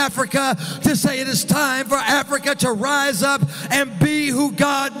continent of Africa to say it is time for Africa to rise up and be who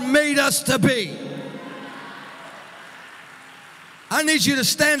God made us to be. I need you to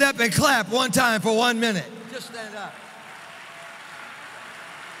stand up and clap one time for 1 minute. Just stand up.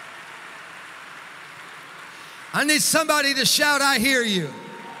 I need somebody to shout, I hear you.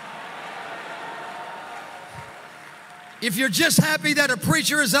 If you're just happy that a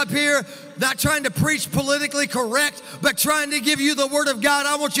preacher is up here, not trying to preach politically correct, but trying to give you the word of God,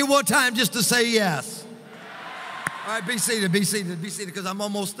 I want you one time just to say yes. All right, be seated, because I'm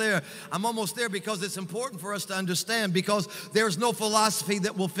almost there. I'm almost there because it's important for us to understand, because there's no philosophy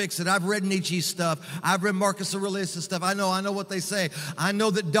that will fix it. I've read Nietzsche's stuff. I've read Marcus Aurelius' stuff. I know what they say. I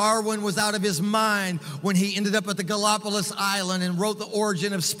know that Darwin was out of his mind when he ended up at the Galapagos Island and wrote The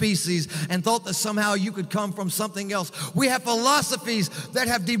Origin of Species and thought that somehow you could come from something else. We have philosophies that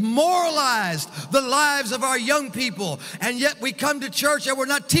have demoralized the lives of our young people, and yet we come to church and we're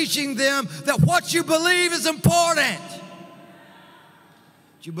not teaching them that what you believe is important.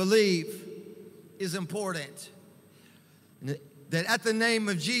 What you believe is important. That at the name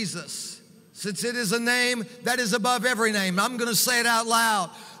of Jesus, since it is a name that is above every name, I'm going to say it out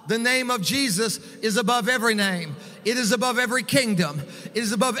loud. The name of Jesus is above every name. It is above every kingdom. It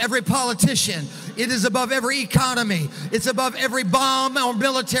is above every politician. It is above every economy. It's above every bomb or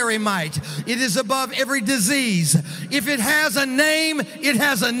military might. It is above every disease. If it has a name, it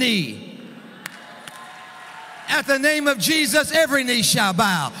has a knee. At the name of Jesus, every knee shall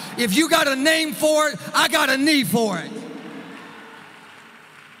bow. If you got a name for it, I got a knee for it.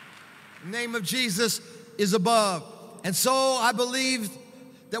 The name of Jesus is above. And so I believe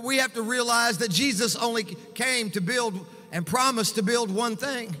that we have to realize that Jesus only came to build and promised to build one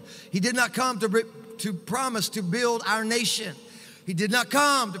thing. He did not come to promise to build our nation. He did not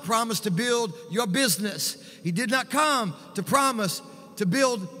come to promise to build your business. He did not come to promise to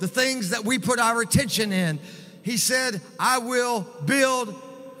build the things that we put our attention in. He said, I will build.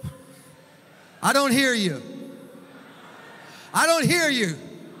 I don't hear you. I don't hear you.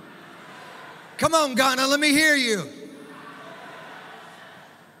 Come on, Ghana, let me hear you.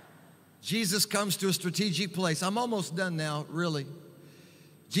 Jesus comes to a strategic place. I'm almost done now, really.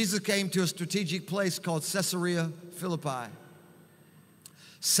 Jesus came to a strategic place called Caesarea Philippi.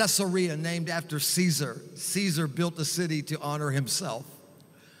 Caesarea, named after Caesar. Caesar built a city to honor himself,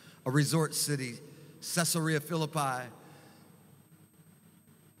 a resort city, Caesarea Philippi.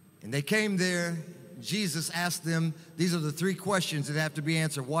 And they came there. Jesus asked them, these are the 3 questions that have to be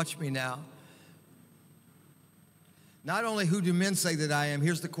answered. Watch me now. Not only who do men say that I am,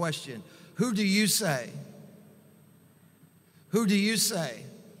 here's the question. Who do you say? Who do you say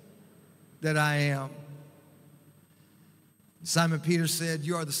that I am? Simon Peter said,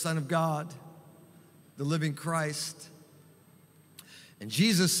 you are the Son of God, the living Christ. And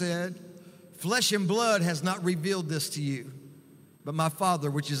Jesus said, flesh and blood has not revealed this to you, but my Father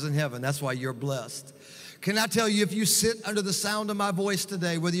which is in heaven. That's why you're blessed. Can I tell you, if you sit under the sound of my voice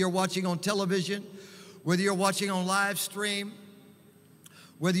today, whether you're watching on television, whether you're watching on live stream,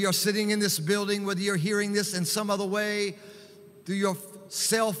 whether you're sitting in this building, whether you're hearing this in some other way, through your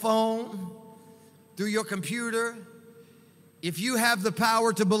cell phone, through your computer, if you have the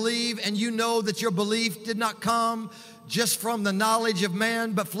power to believe and you know that your belief did not come just from the knowledge of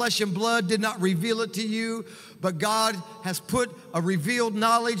man, but flesh and blood did not reveal it to you, but God has put a revealed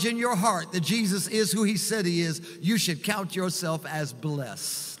knowledge in your heart that Jesus is who he said he is, you should count yourself as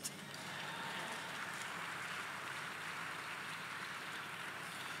blessed.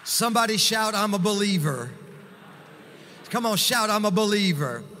 Somebody shout, I'm a believer. Come on, shout, I'm a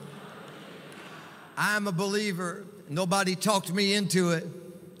believer. I'm a believer. Nobody talked me into it,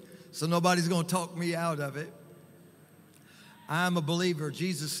 so nobody's going to talk me out of it. I'm a believer.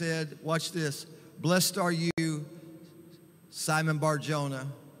 Jesus said, watch this, blessed are you, Simon Bar-Jonah.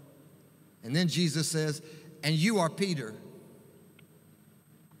 And then Jesus says, and you are Peter.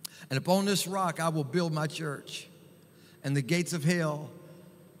 And upon this rock I will build my church, and the gates of hell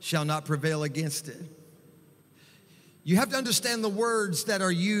shall not prevail against it. You have to understand the words that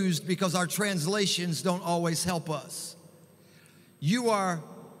are used because our translations don't always help us. You are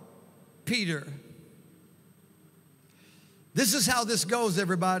Peter. This is how this goes,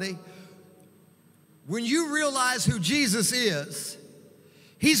 everybody. When you realize who Jesus is,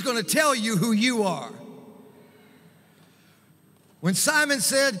 he's going to tell you who you are. When Simon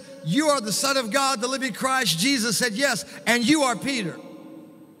said, you are the Son of God, the living Christ, Jesus said, yes, and you are Peter.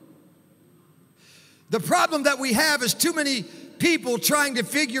 The problem that we have is too many people trying to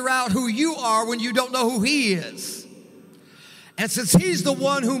figure out who you are when you don't know who he is. And since he's the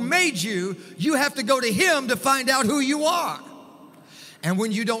one who made you, you have to go to him to find out who you are. And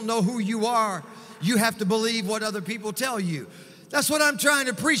when you don't know who you are, you have to believe what other people tell you. That's what I'm trying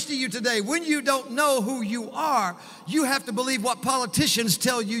to preach to you today. When you don't know who you are, you have to believe what politicians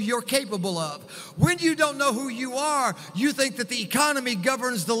tell you you're capable of. When you don't know who you are, you think that the economy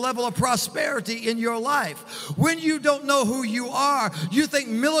governs the level of prosperity in your life. When you don't know who you are, you think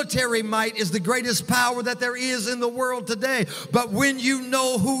military might is the greatest power that there is in the world today. But when you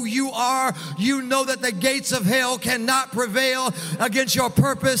know who you are, you know that the gates of hell cannot prevail against your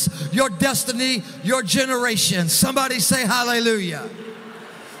purpose, your destiny, your generation. Somebody say hallelujah.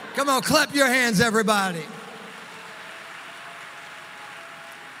 Come on, clap your hands, everybody.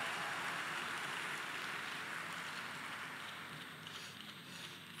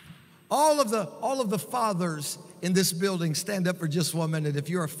 All of the fathers in this building, stand up for just 1 minute. If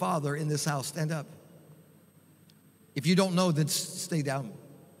you're a father in this house, stand up. If you don't know, then stay down.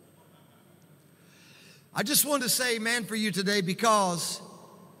 I just wanted to say amen for you today because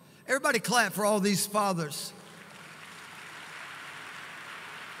everybody clap for all these fathers.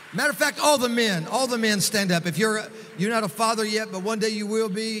 Matter of fact, all the men stand up. If you're not a father yet, but one day you will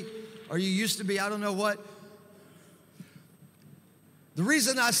be, or you used to be, I don't know what. The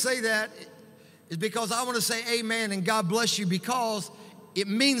reason I say that is because I want to say amen and God bless you, because it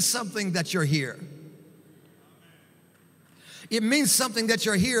means something that you're here. It means something that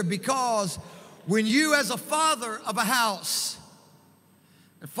you're here because when you, as a father of a house,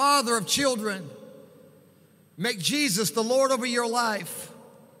 a father of children, make Jesus the Lord over your life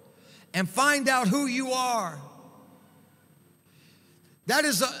and find out who you are, that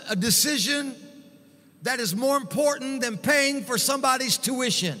is a decision that is more important than paying for somebody's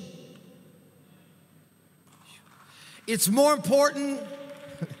tuition. It's more important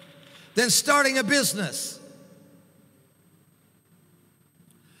than starting a business.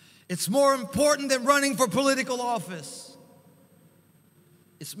 It's more important than running for political office.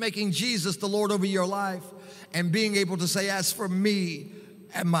 It's making Jesus the Lord over your life and being able to say, as for me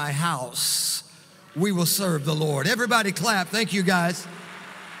and my house, we will serve the Lord. Everybody clap. Thank you, guys.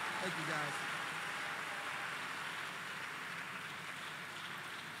 Thank you, guys.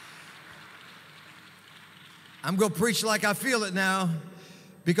 I'm going to preach like I feel it now,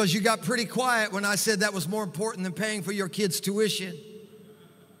 because you got pretty quiet when I said that was more important than paying for your kids' tuition.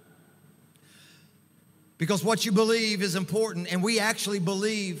 Because what you believe is important, and we actually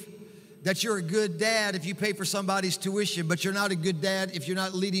believe that you're a good dad if you pay for somebody's tuition, but you're not a good dad if you're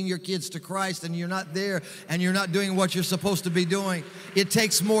not leading your kids to Christ and you're not there and you're not doing what you're supposed to be doing. It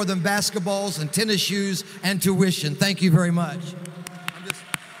takes more than basketballs and tennis shoes and tuition. Thank you very much.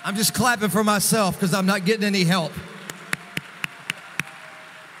 I'm just clapping for myself because I'm not getting any help.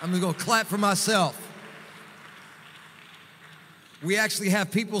 I'm going to clap for myself. We actually have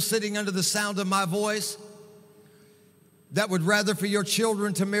people sitting under the sound of my voice that would rather for your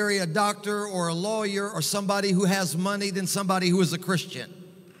children to marry a doctor or a lawyer or somebody who has money than somebody who is a Christian.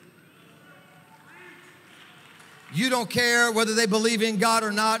 You don't care whether they believe in God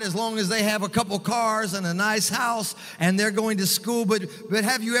or not, as long as they have a couple cars and a nice house and they're going to school. But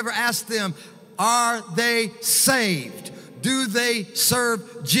have you ever asked them, are they saved? Do they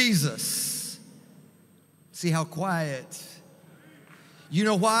serve Jesus? See how quiet. You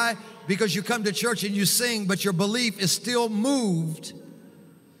know why? Because you come to church and you sing, but your belief is still moved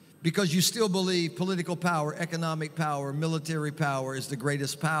because you still believe political power, economic power, military power is the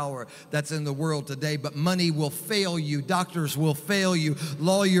greatest power that's in the world today. But money will fail you. Doctors will fail you.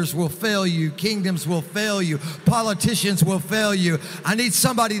 Lawyers will fail you. Kingdoms will fail you. Politicians will fail you. I need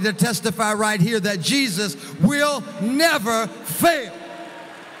somebody to testify right here that Jesus will never fail.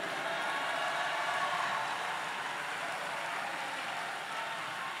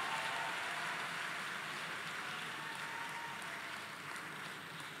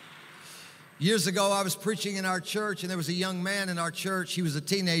 Years ago, I was preaching in our church, and there was a young man in our church. He was a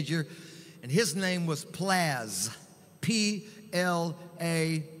teenager, and his name was Plaz, P-L-A-Z.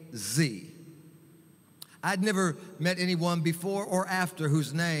 I'd never met anyone before or after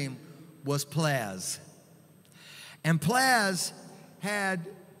whose name was Plaz. And Plaz had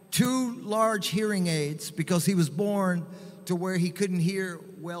 2 large hearing aids because he was born to where he couldn't hear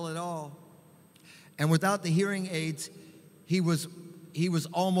well at all. And without the hearing aids, he was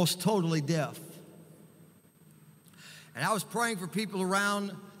almost totally deaf. And I was praying for people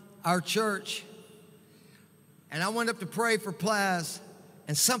around our church, and I went up to pray for Plaz,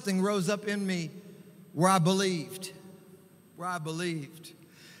 and something rose up in me where I believed.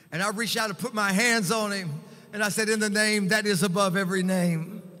 And I reached out to put my hands on him, and I said, in the name that is above every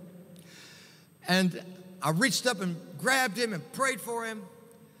name. And I reached up and grabbed him and prayed for him,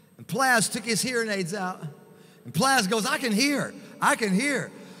 and Plaz took his hearing aids out, and Plaz goes, I can hear.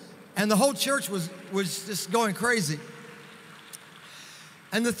 And the whole church was just going crazy.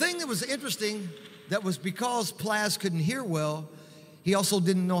 And the thing that was interesting, that was because Plaz couldn't hear well, he also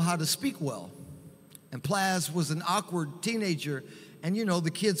didn't know how to speak well. And Plaz was an awkward teenager, and you know,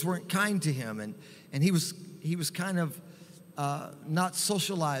 the kids weren't kind to him, and he was kind of not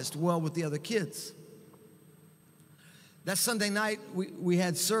socialized well with the other kids. That Sunday night, we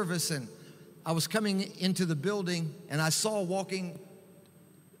had service, and I was coming into the building, and I saw walking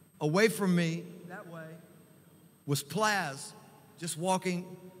away from me that way was Plaz, just walking.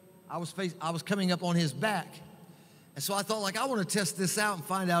 I was coming up on his back. And so I thought, like, I want to test this out and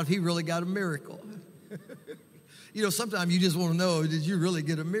find out if he really got a miracle. You know, sometimes you just want to know, did you really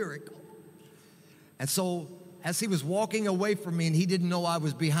get a miracle? And so as he was walking away from me and he didn't know I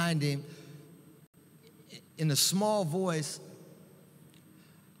was behind him, in a small voice,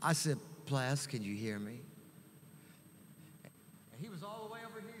 I said, Plaz, can you hear me? And he was all the way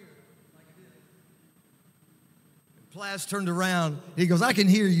over here, like this. And Plaz turned around. He goes, I can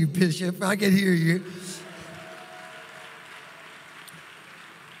hear you, Bishop. I can hear you.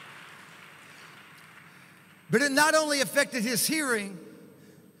 But it not only affected his hearing,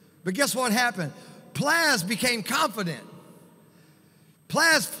 but guess what happened? Plas became confident.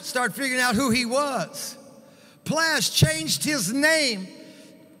 Plas started figuring out who he was. Plas changed his name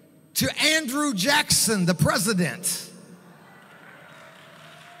to Andrew Jackson, the president.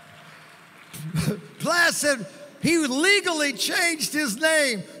 Plas said he legally changed his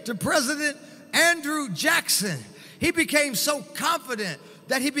name to President Andrew Jackson. He became so confident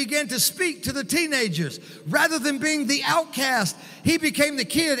that he began to speak to the teenagers. Rather than being the outcast, he became the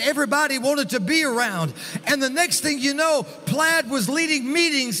kid everybody wanted to be around. And the next thing you know, Plaid was leading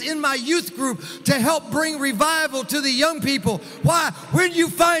meetings in my youth group to help bring revival to the young people. Why? When you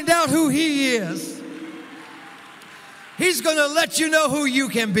find out who he is, he's going to let you know who you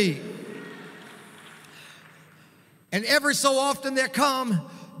can be. And every so often there come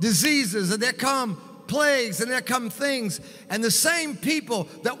diseases, and there come plagues, and there come things, and the same people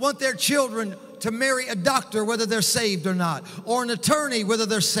that want their children to marry a doctor, whether they're saved or not, or an attorney, whether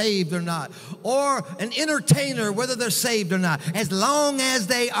they're saved or not, or an entertainer, whether they're saved or not, as long as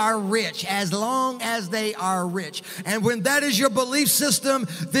they are rich, as long as they are rich. And when that is your belief system,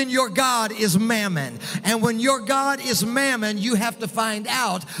 then your God is mammon. And when your God is mammon, you have to find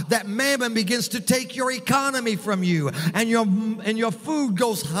out that mammon begins to take your economy from you, and your food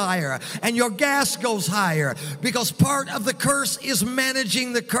goes higher, and your gas goes higher, because part of the curse is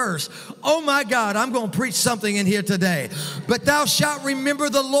managing the curse. Oh my God, I'm going to preach something in here today. But thou shalt remember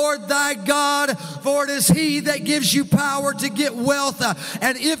the Lord thy God, for it is he that gives you power to get wealth.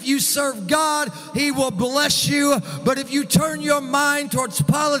 And if you serve God, he will bless you. But if you turn your mind towards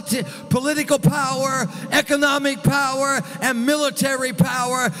political power, economic power, and military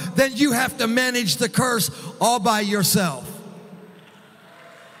power, then you have to manage the curse all by yourself.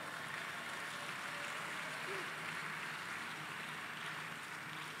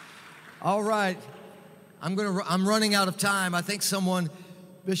 All right, I'm running out of time. I think someone,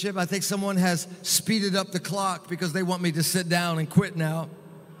 Bishop, I think someone has speeded up the clock because they want me to sit down and quit now.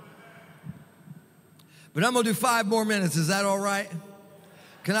 But I'm gonna do 5 more minutes. Is that all right?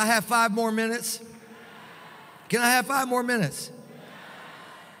 Can I have 5 more minutes? Can I have 5 more minutes?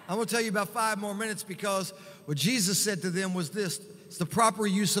 I'm gonna tell you about 5 more minutes, because what Jesus said to them was this. It's the proper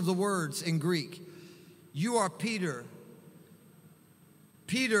use of the words in Greek. You are Peter.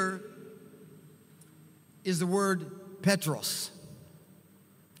 Peter is the word Petros.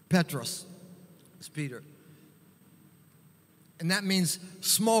 Petros is Peter. And that means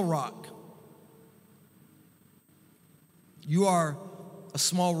small rock. You are a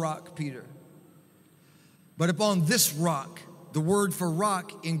small rock, Peter. But upon this rock, the word for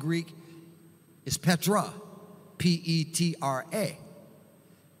rock in Greek is Petra. P-E-T-R-A.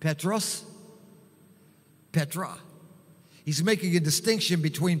 Petros, Petra. He's making a distinction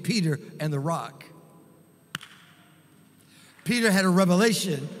between Peter and the rock. Peter had a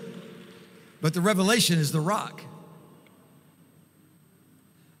revelation, but the revelation is the rock.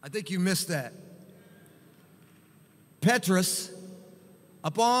 I think you missed that. Petrus,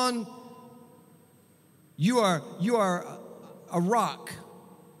 upon you are a rock,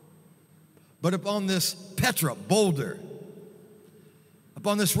 but upon this Petra, boulder,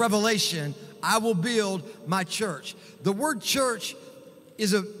 upon this revelation, I will build my church. The word church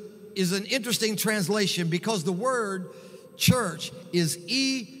is an interesting translation, because the word church is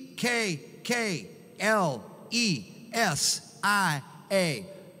E-K-K-L-E-S-I-A,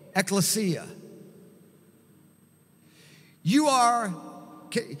 ecclesia. You are,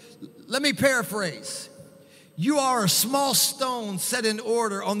 let me paraphrase. You are a small stone set in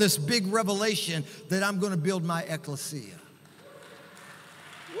order on this big revelation that I'm going to build my ecclesia.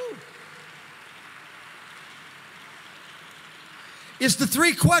 Woo. It's the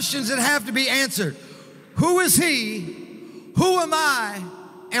 3 questions that have to be answered. Who is he? Who am I?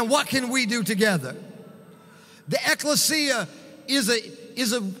 And what can we do together? The ecclesia is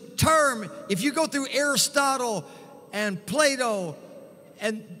a term. If you go through Aristotle and Plato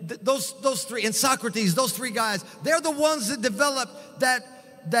and those 3, and Socrates, those 3 guys, they're the ones that developed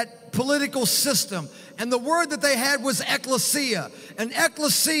that political system. And the word that they had was ecclesia. An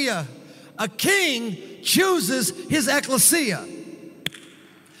ecclesia, a king chooses his ecclesia.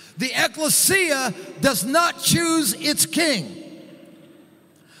 The ecclesia does not choose its king.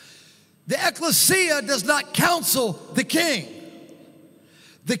 The ecclesia does not counsel the king.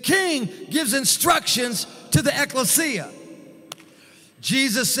 The king gives instructions to the ecclesia.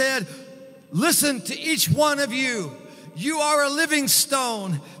 Jesus said, listen to each one of you. You are a living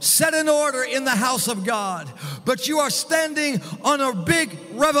stone set in order in the house of God, but you are standing on a big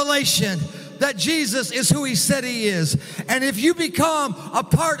revelation that Jesus is who he said he is. And if you become a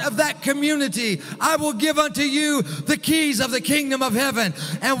part of that community, I will give unto you the keys of the kingdom of heaven.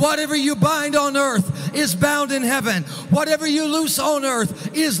 And whatever you bind on earth is bound in heaven. Whatever you loose on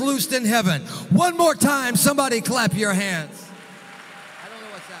earth is loosed in heaven. One more time, somebody clap your hands. I don't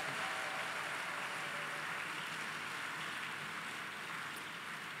know what's happening.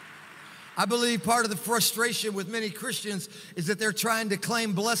 I believe part of the frustration with many Christians is that they're trying to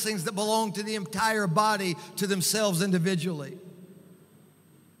claim blessings that belong to the entire body to themselves individually.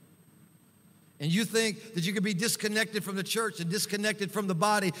 And you think that you can be disconnected from the church and disconnected from the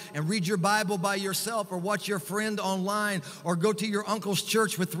body and read your Bible by yourself or watch your friend online or go to your uncle's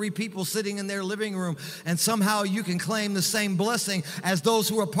church with 3 people sitting in their living room and somehow you can claim the same blessing as those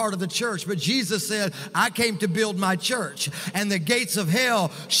who are part of the church. But Jesus said, I came to build my church and the gates of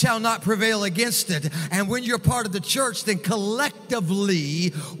hell shall not prevail against it. And when you're part of the church, then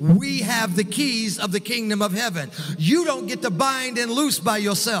collectively we have the keys of the kingdom of heaven. You don't get to bind and loose by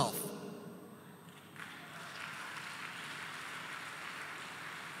yourself.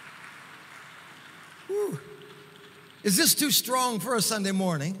 Is this too strong for a Sunday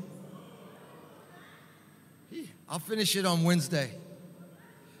morning? I'll finish it on Wednesday.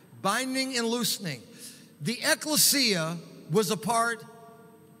 Binding and loosening. The ecclesia was a part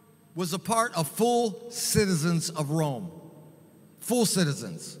of full citizens of Rome. Full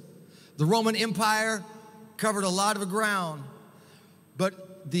citizens. The Roman Empire covered a lot of ground,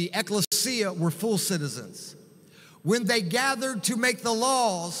 but the ecclesia were full citizens. When they gathered to make the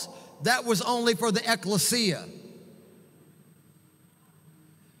laws, that was only for the ecclesia.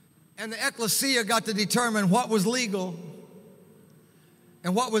 And the ecclesia got to determine what was legal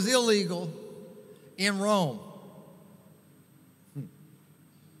and what was illegal in Rome.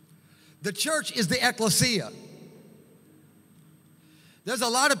 The church is the ecclesia. There's a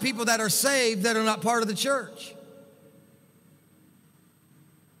lot of people that are saved that are not part of the church.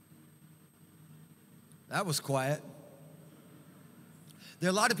 That was quiet. There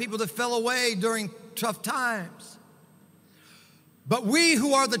are a lot of people that fell away during tough times. But we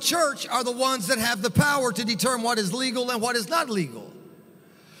who are the church are the ones that have the power to determine what is legal and what is not legal.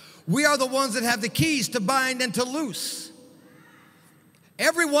 We are the ones that have the keys to bind and to loose.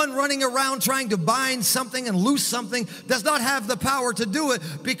 Everyone running around trying to bind something and loose something does not have the power to do it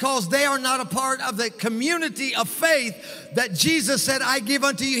because they are not a part of the community of faith that Jesus said, I give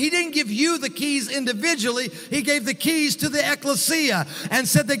unto you. He didn't give you the keys individually. He gave the keys to the ecclesia and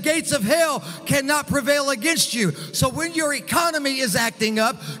said the gates of hell cannot prevail against you. So when your economy is acting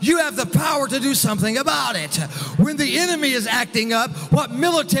up, you have the power to do something about it. When the enemy is acting up, what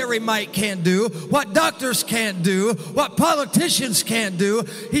military might can't do, what doctors can't do, what politicians can't do,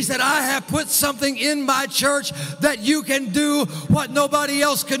 he said, I have put something in my church that you can do what nobody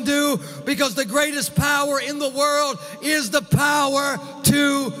else can do, because the greatest power in the world is the power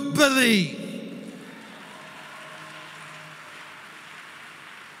to believe.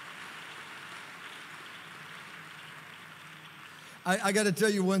 I got to tell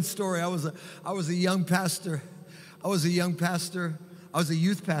you one story. I was a young pastor. I was a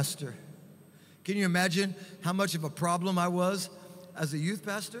youth pastor. Can you imagine how much of a problem I was as a youth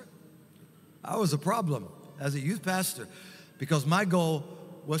pastor? I was a problem as a youth pastor because my goal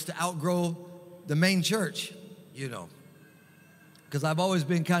was to outgrow the main church, you know, because I've always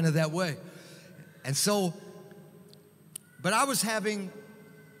been kind of that way. And so, but I was having,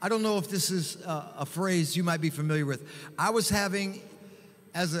 I don't know if this is a phrase you might be familiar with. I was having,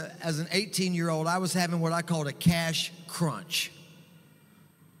 as an 18-year-old, I was having what I called a cash crunch.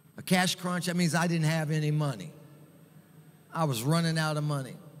 A cash crunch, that means I didn't have any money. I was running out of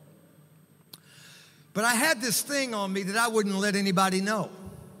money. But I had this thing on me that I wouldn't let anybody know.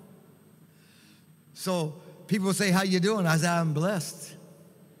 So people would say, how you doing? I said, I'm blessed.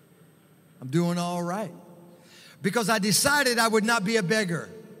 I'm doing all right. Because I decided I would not be a beggar.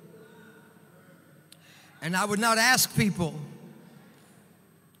 And I would not ask people,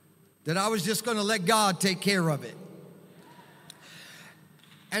 that I was just going to let God take care of it.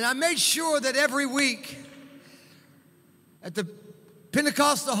 And I made sure that every week at the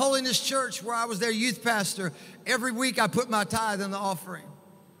Pentecostal Holiness Church, where I was their youth pastor, every week I put my tithe in the offering.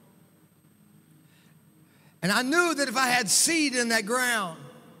 And I knew that if I had seed in that ground,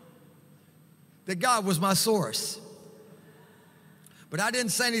 that God was my source. But I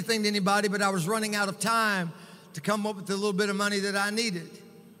didn't say anything to anybody, but I was running out of time to come up with the little bit of money that I needed.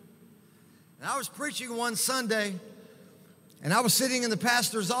 And I was preaching one Sunday, and I was sitting in the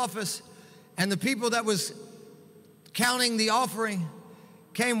pastor's office, and the people that was counting the offering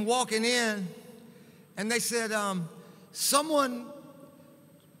came walking in, and they said, someone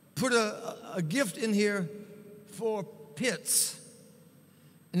put a gift in here for Pitts.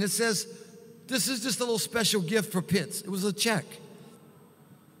 And it says, this is just a little special gift for Pitts. It was a check.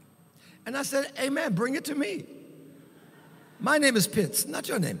 And I said, amen, bring it to me. My name is Pitts, not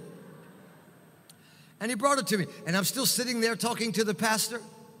your name. And he brought it to me. And I'm still sitting there talking to the pastor.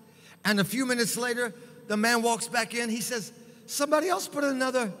 And a few minutes later, the man walks back in. He says, somebody else put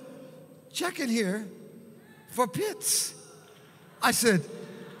another check in here for Pitts. I said,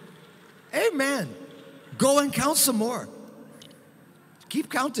 amen. Go and count some more.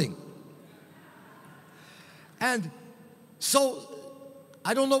 Keep counting. And so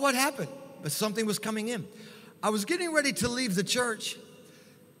I don't know what happened, but something was coming in. I was getting ready to leave the church,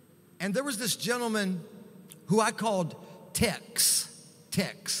 and there was this gentleman who I called Tex,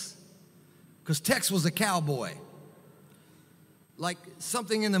 because Tex was a cowboy, like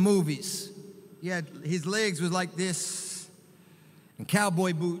something in the movies. His legs was like this, and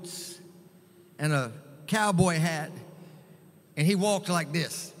cowboy boots, and a cowboy hat, and he walked like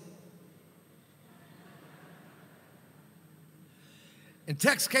this. And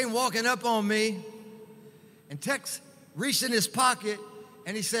Tex came walking up on me, and Tex reached in his pocket,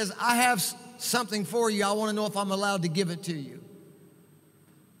 and he says, I have something for you. I want to know if I'm allowed to give it to you.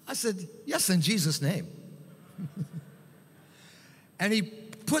 I said, yes, in Jesus' name. And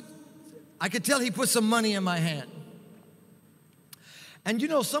I could tell he put some money in my hand. And you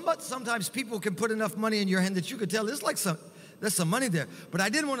know, sometimes people can put enough money in your hand that you could tell there's some money there. But I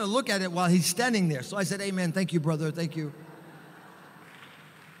didn't want to look at it while he's standing there. So I said, amen, thank you, brother, thank you.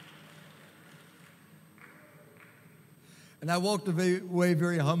 And I walked away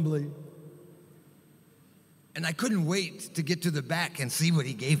very humbly. And I couldn't wait to get to the back and see what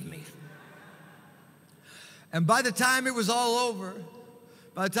he gave me. And by the time it was all over,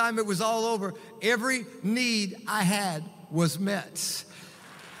 every need I had was met.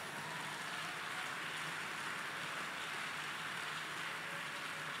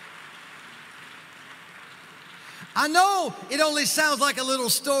 I know it only sounds like a little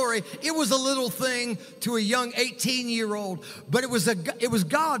story. It was a little thing to a young 18-year-old, but it was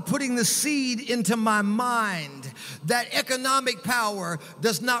God putting the seed into my mind that economic power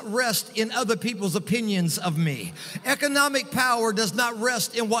does not rest in other people's opinions of me. Economic power does not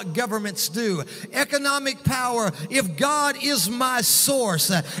rest in what governments do. Economic power, if God is my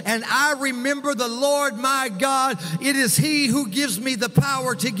source and I remember the Lord my God, it is He who gives me the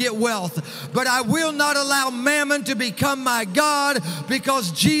power to get wealth. But I will not allow mammon to become my God,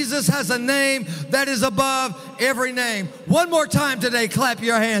 because Jesus has a name that is above every name. One more time today, clap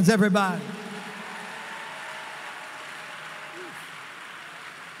your hands, everybody.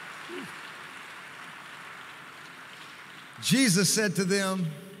 Jesus said to them,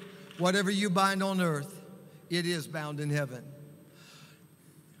 whatever you bind on earth, it is bound in heaven.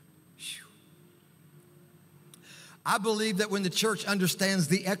 I believe that when the church understands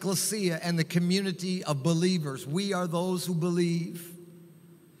the ecclesia and the community of believers, we are those who believe,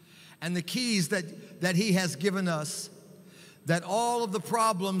 and the keys that He has given us, that all of the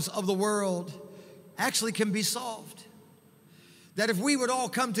problems of the world actually can be solved. That if we would all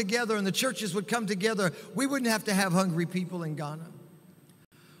come together and the churches would come together, we wouldn't have to have hungry people in Ghana.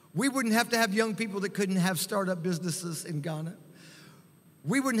 We wouldn't have to have young people that couldn't have startup businesses in Ghana.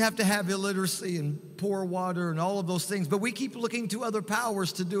 We wouldn't have to have illiteracy and poor water and all of those things, but we keep looking to other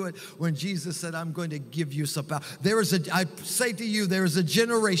powers to do it when Jesus said, I'm going to give you some power. I say to you, there is a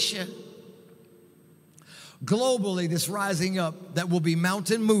generation globally that's rising up that will be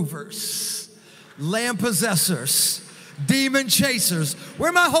mountain movers, land possessors, demon chasers. Where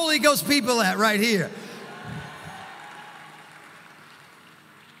are my Holy Ghost people at right here?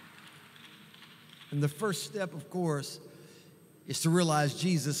 And the first step, of course, is to realize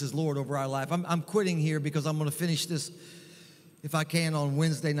Jesus is Lord over our life. I'm quitting here because I'm going to finish this, if I can, on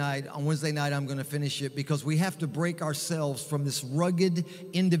Wednesday night. On Wednesday night, I'm going to finish it because we have to break ourselves from this rugged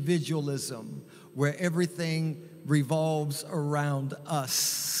individualism where everything revolves around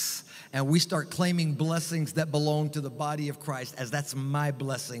us. And we start claiming blessings that belong to the body of Christ as that's my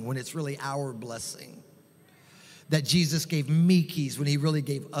blessing when it's really our blessing. That Jesus gave me keys when He really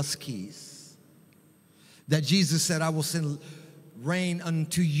gave us keys. That Jesus said, I will send rain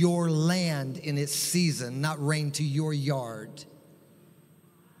unto your land in its season, not rain to your yard.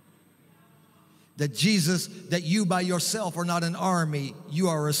 That Jesus, that you by yourself are not an army, you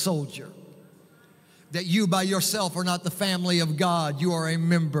are a soldier. That you by yourself are not the family of God, you are a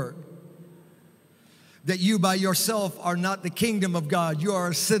member. That you by yourself are not the kingdom of God, you are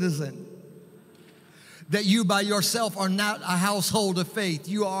a citizen. that you by yourself are not a household of faith.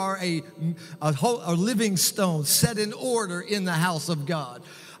 You are a living stone set in order in the house of God.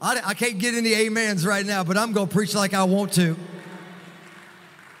 I can't get any amens right now, but I'm going to preach like I want to.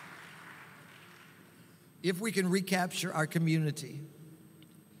 If we can recapture our community,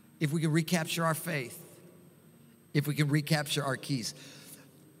 if we can recapture our faith, if we can recapture our keys.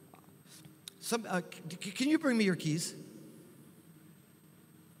 Can you bring me your keys?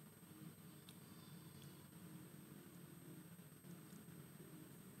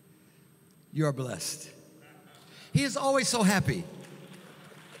 You are blessed. He is always so happy.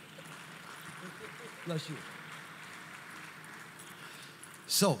 Bless you.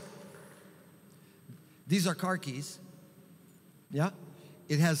 So, these are car keys. Yeah?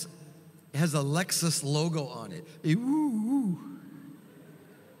 It has a Lexus logo on it. Ooh.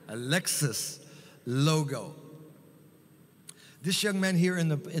 A Lexus logo. This young man here in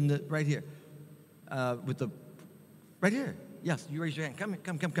the right here, right here. Yes, you raise your hand.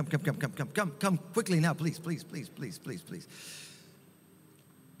 Come quickly now, please.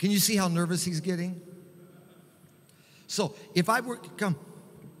 Can you see how nervous he's getting? So if I were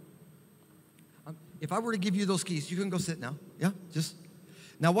to give you those keys, you can go sit now. Yeah,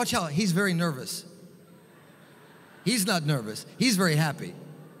 now watch out. He's very nervous. He's not nervous. He's very happy.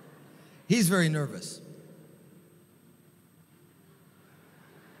 He's very nervous.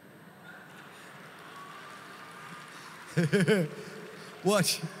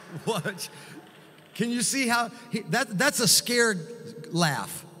 Watch. Can you see how that's a scared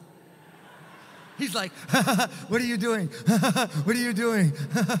laugh? He's like, what are you doing? What are you doing?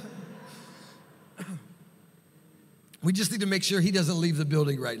 We just need to make sure he doesn't leave the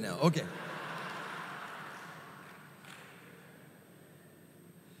building right now. Okay.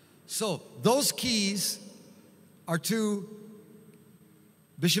 So those keys are to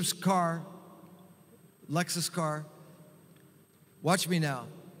Bishop's car, Lexus car. Watch me now.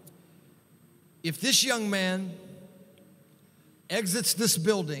 If this young man exits this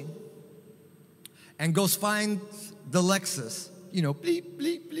building and goes find the Lexus, bleep,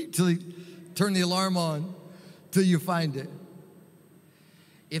 bleep, bleep, till he turn the alarm on, till you find it.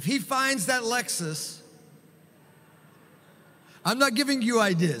 If he finds that Lexus, I'm not giving you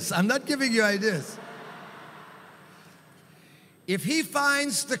ideas. If he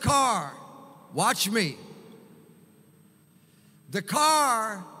finds the car, watch me. The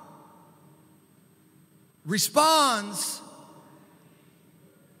car responds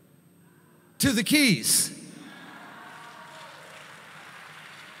to the keys.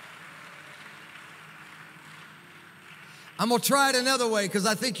 I'm going to try it another way because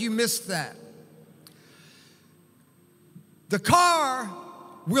I think you missed that. The car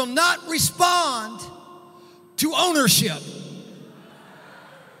will not respond to ownership.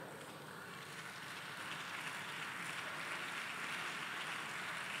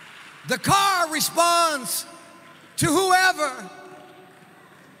 The car responds to whoever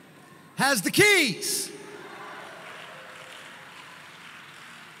has the keys.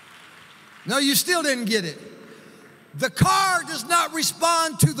 No, you still didn't get it. The car does not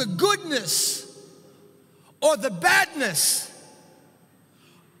respond to the goodness or the badness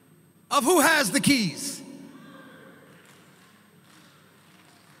of who has the keys.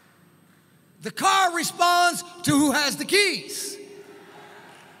 The car responds to who has the keys.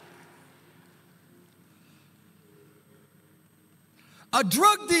 A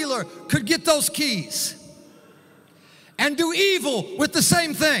drug dealer could get those keys and do evil with the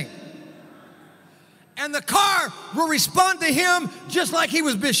same thing. And the car will respond to him just like he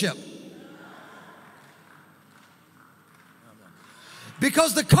was bishop.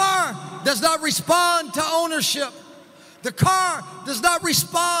 Because the car does not respond to ownership. The car does not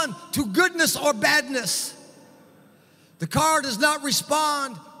respond to goodness or badness. The car does not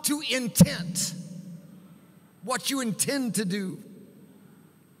respond to intent, what you intend to do.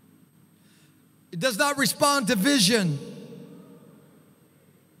 It does not respond to vision.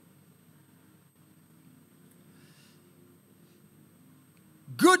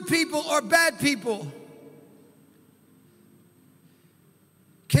 Good people or bad people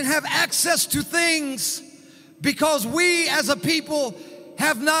can have access to things because we as a people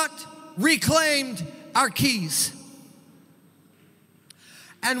have not reclaimed our keys.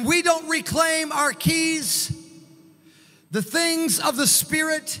 And we don't reclaim our keys. The things of the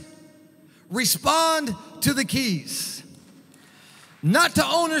Spirit respond to the keys. Not to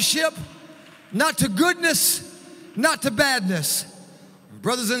ownership, not to goodness, not to badness.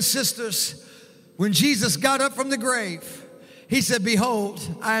 Brothers and sisters, when Jesus got up from the grave, he said, behold,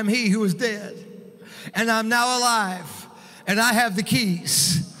 I am he who was dead, and I'm now alive, and I have the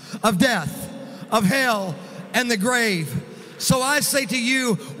keys of death, of hell and the grave. So I say to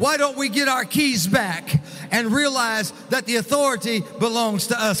you, why don't we get our keys back and realize that the authority belongs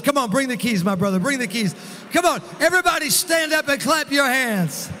to us? Come on, bring the keys, my brother. Bring the keys. Come on, everybody stand up and clap your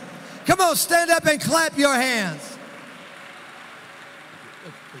hands. Come on, stand up and clap your hands.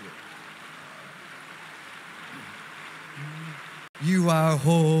 You are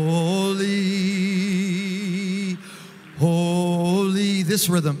holy, holy. This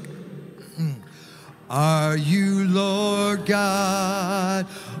rhythm. Are you Lord God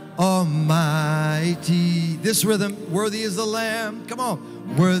Almighty? This rhythm. Worthy is the Lamb. Come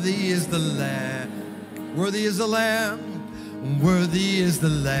on. Worthy is the Lamb. Worthy is the Lamb. Worthy is the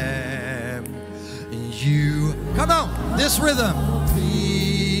Lamb. You. Come on. This rhythm.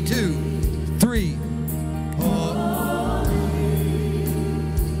 3, 2, 3.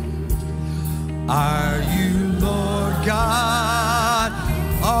 Are you Lord God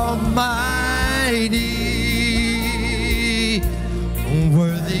Almighty?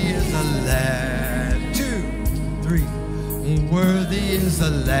 Worthy is the Lamb. 2, 3. Worthy is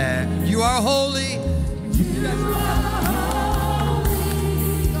the Lamb. You are holy. You are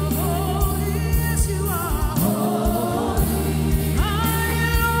holy. Yes, you are holy. Are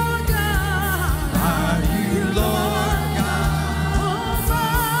you Lord God? Are you Lord?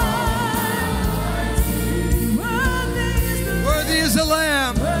 Worthy is the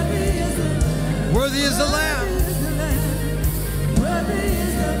Lamb. Worthy is the Lamb.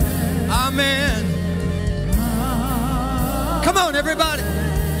 Amen. Come on, everybody.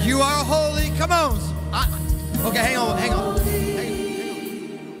 You are holy. Come on. Okay, hang on. Hang on.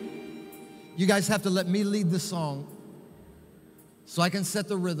 You guys have to let me lead the song so I can set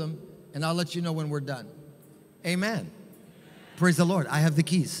the rhythm, and I'll let you know when we're done. Amen. Praise the Lord. I have the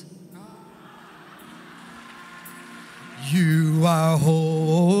keys. You are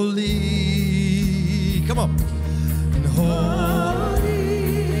holy. Come on. And holy.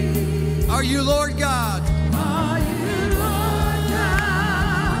 Are you Lord God? Are you Lord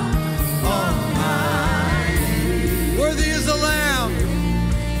God Almighty? Worthy is the Lamb.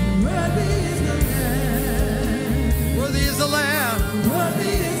 Worthy is the Lamb. Worthy is the Lamb. Worthy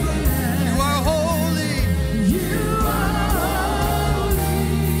is the Lamb. You are holy. You are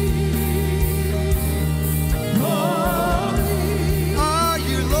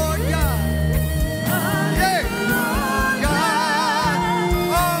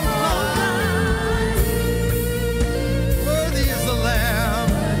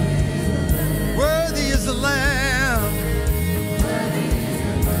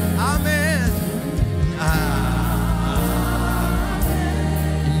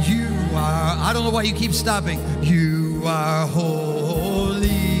I don't know why you keep stopping. You are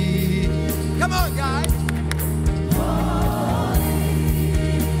holy. Come on, guys.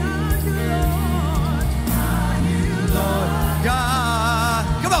 Lord God.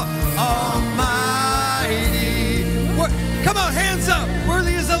 Come on. Almighty. Come on, hands up.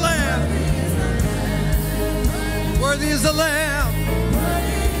 Worthy is the Lamb. Worthy is the Lamb.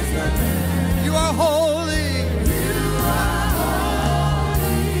 You are holy.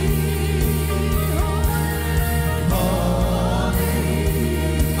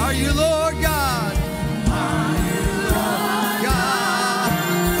 Are you Lord God? Are you Lord God?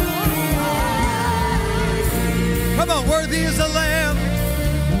 Come on, worthy is the Lamb.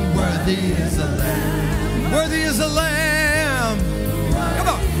 Worthy is the Lamb. Worthy is the Lamb. Come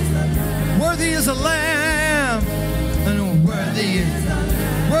on. Worthy is the Lamb. And worthy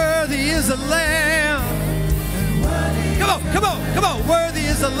is the Lamb. Come on, come on, come on. Worthy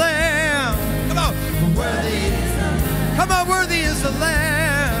is the Lamb. Come on. Worthy is the Lamb. Come on, worthy is the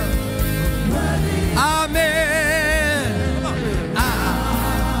Lamb. Amen. Come on.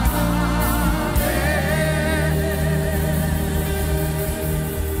 Amen.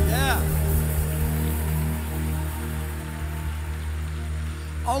 Yeah.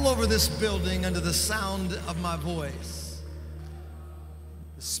 All over this building, under the sound of my voice,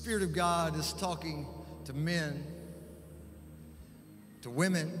 the Spirit of God is talking to men, to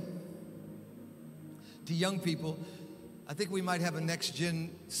women, to young people. I think we might have a next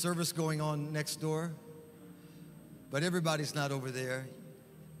gen service going on next door, but everybody's not over there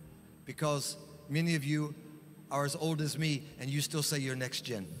because many of you are as old as me and you still say you're next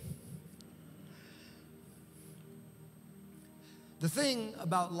gen. The thing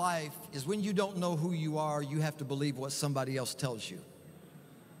about life is when you don't know who you are, you have to believe what somebody else tells you.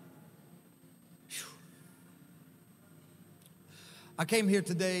 Whew. I came here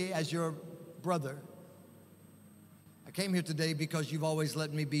today as your brother. I came here today because you've always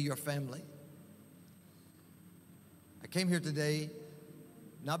let me be your family. I came here today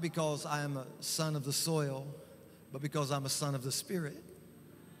Not because I am a son of the soil, but because I'm a son of the Spirit.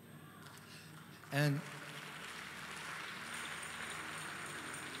 And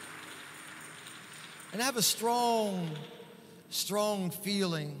I have a strong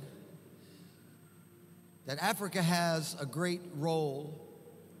feeling that Africa has a great role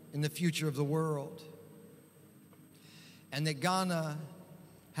in the future of the world, and that Ghana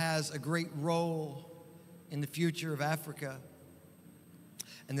has a great role in the future of Africa,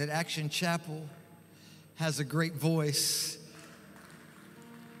 and that Action Chapel has a great voice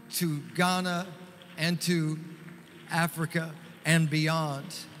to Ghana and to Africa and beyond.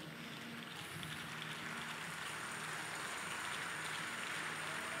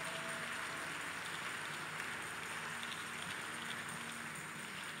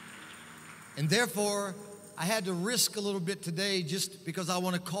 And therefore, I had to risk a little bit today just because I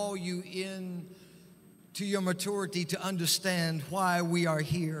want to call you in to your maturity to understand why we are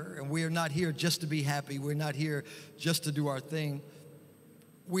here. And we are not here just to be happy. We're not here just to do our thing.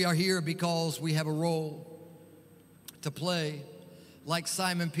 We are here because we have a role to play. Like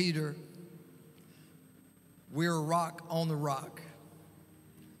Simon Peter, we're a rock on the rock.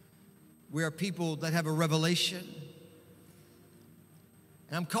 We are people that have a revelation.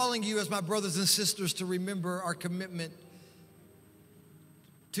 And I'm calling you as my brothers and sisters to remember our commitment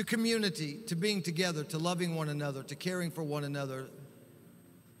to community, to being together, to loving one another, to caring for one another,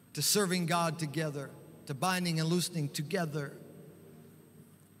 to serving God together, to binding and loosening together.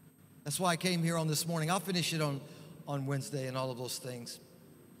 That's why I came here on this morning. I'll finish it on Wednesday and all of those things.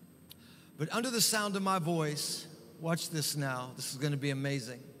 But under the sound of my voice, watch this now. This is going to be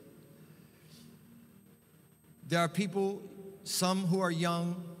amazing. There are people, some who are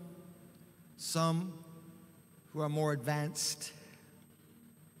young, some who are more advanced,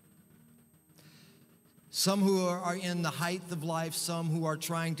 some who are in the height of life, some who are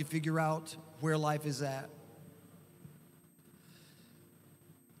trying to figure out where life is at.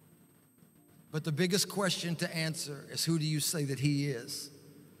 But the biggest question to answer is, who do you say that He is?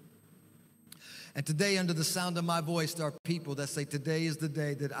 And today, under the sound of my voice, there are people that say, today is the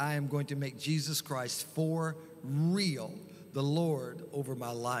day that I am going to make Jesus Christ for real the Lord over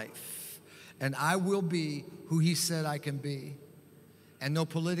my life. And I will be who He said I can be. And no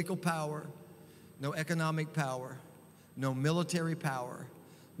political power, no economic power, no military power,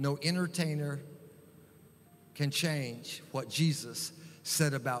 no entertainer can change what Jesus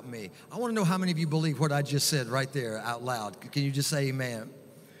said about me. I want to know how many of you believe what I just said right there out loud. Can you just say amen?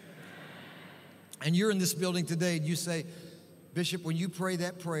 And you're in this building today and you say, Bishop, when you pray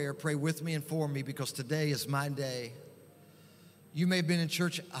that prayer, pray with me and for me, because today is my day. You may have been in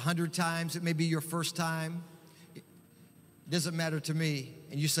church 100 times. It may be your first time. It doesn't matter to me.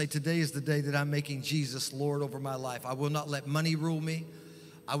 And you say, today is the day that I'm making Jesus Lord over my life. I will not let money rule me.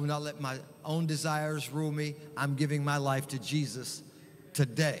 I will not let my own desires rule me. I'm giving my life to Jesus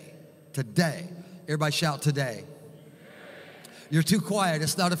today. Today. Everybody shout today. You're too quiet.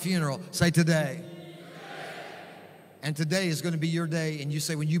 It's not a funeral. Say today. And today is going to be your day. And you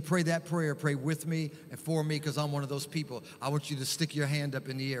say, when you pray that prayer, pray with me and for me, because I'm one of those people. I want you to stick your hand up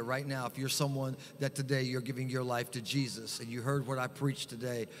in the air right now if you're someone that today you're giving your life to Jesus. And you heard what I preached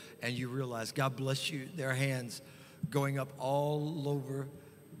today and you realize, God bless you. There are hands going up all over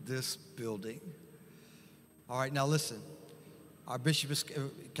this building. All right, now listen. Our bishop is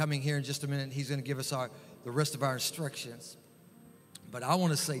coming here in just a minute. He's going to give us the rest of our instructions. But I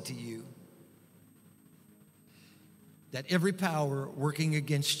want to say to you that every power working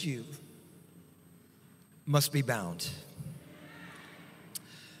against you must be bound.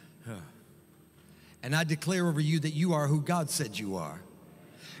 And I declare over you that you are who God said you are.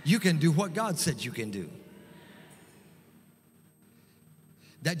 You can do what God said you can do.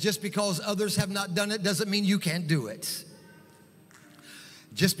 That just because others have not done it doesn't mean you can't do it.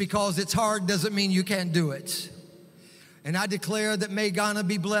 Just because it's hard doesn't mean you can't do it. And I declare that may Ghana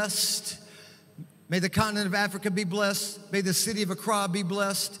be blessed. May the continent of Africa be blessed. May the city of Accra be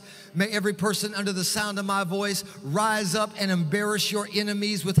blessed. May every person under the sound of my voice rise up and embarrass your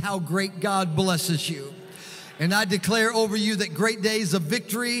enemies with how great God blesses you. And I declare over you that great days of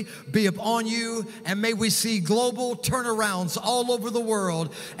victory be upon you. And may we see global turnarounds all over the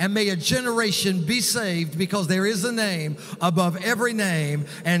world. And may a generation be saved, because there is a name above every name.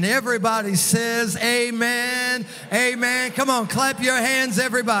 And everybody says amen, amen. Come on, clap your hands,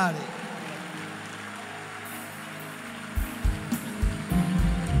 everybody.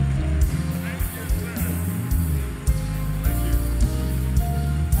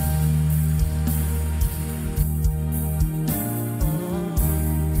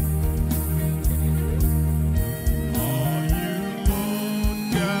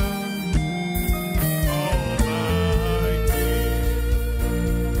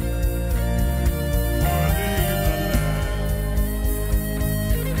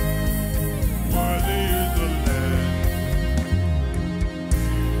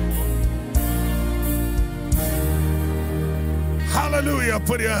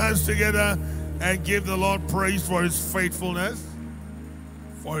 put your hands together and give the Lord praise for his faithfulness,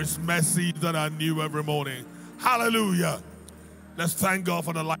 for his mercies that are new every morning. Hallelujah. Let's thank God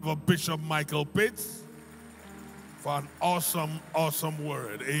for the life of Bishop Michael Pitts, for an awesome, awesome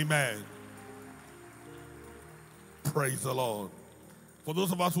word. Amen. Praise the Lord. For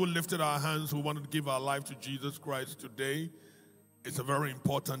those of us who lifted our hands, who wanted to give our life to Jesus Christ today, it's a very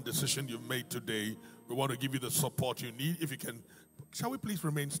important decision you've made today. We want to give you the support you need. If you can, shall we please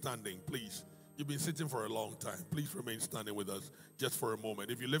remain standing, please? You've been sitting for a long time. Please remain standing with us just for a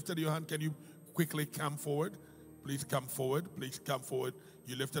moment. If you lifted your hand, can you quickly come forward? Please come forward. Please come forward.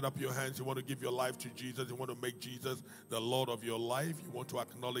 You lifted up your hands. You want to give your life to Jesus. You want to make Jesus the Lord of your life. You want to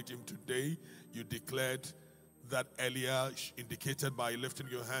acknowledge him today. You declared that earlier, indicated by lifting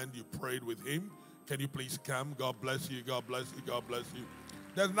your hand, you prayed with him. Can you please come? God bless you. God bless you. God bless you.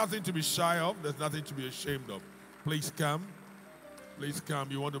 There's nothing to be shy of. There's nothing to be ashamed of. Please come. Please come.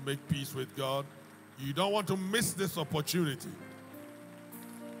 You want to make peace with God. You don't want to miss this opportunity.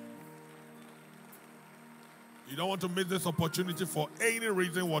 You don't want to miss this opportunity for any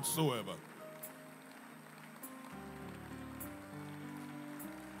reason whatsoever.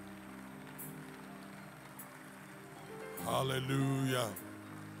 Hallelujah.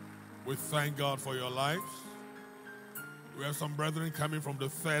 We thank God for your lives. We have some brethren coming from the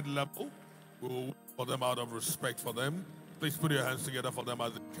third level. We will wait for them out of respect for them. Please put your hands together for them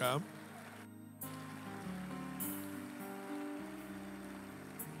as they come.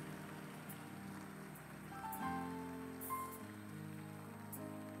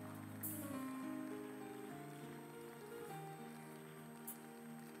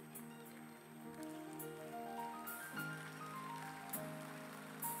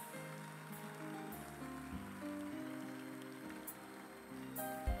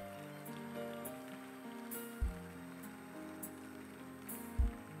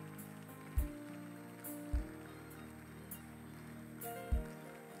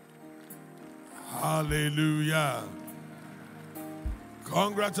 Hallelujah.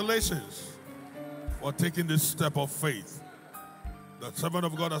 Congratulations for taking this step of faith. The servant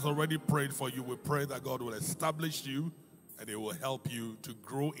of God has already prayed for you. We pray that God will establish you and he will help you to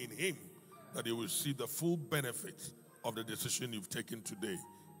grow in him, that you will see the full benefits of the decision you've taken today.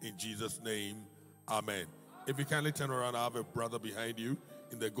 In Jesus' name, amen. If you kindly turn around, I have a brother behind you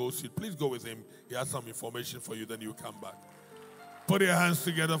in the go seat. Please go with him. He has some information for you, then you come back. Put your hands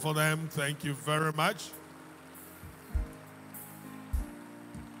together for them. Thank you very much.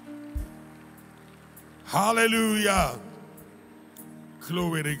 Hallelujah.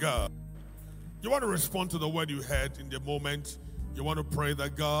 Glory to God. You want to respond to the word you heard in the moment. You want to pray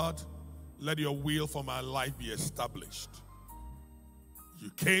that God, let your will for my life be established.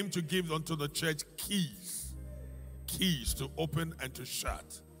 You came to give unto the church keys to open and to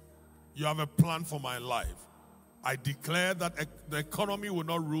shut. You have a plan for my life. I declare that the economy will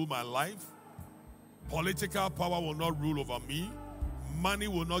not rule my life. Political power will not rule over me. Money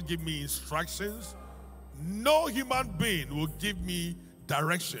will not give me instructions. No human being will give me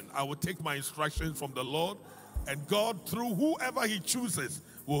direction. I will take my instructions from the Lord, and God, through whoever he chooses,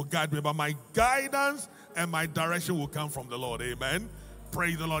 will guide me. But my guidance and my direction will come from the Lord. Amen.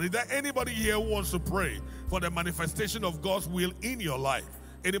 Praise the Lord. Is there anybody here who wants to pray for the manifestation of God's will in your life?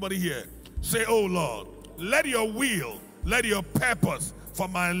 Anybody here? Say, oh Lord, let your will, let your purpose for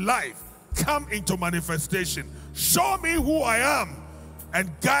my life come into manifestation. Show me who I am and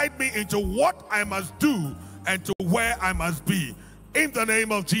guide me into what I must do and to where I must be. In the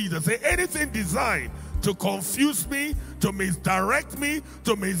name of Jesus. Say, anything designed to confuse me, to misdirect me,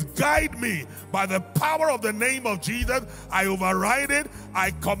 to misguide me, by the power of the name of Jesus, I override it.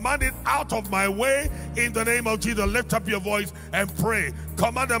 I command it out of my way. In the name of Jesus, lift up your voice and pray.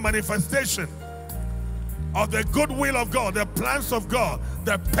 Command a manifestation of the good will of God, the plans of God,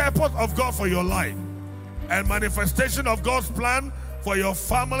 the purpose of God for your life, and manifestation of God's plan for your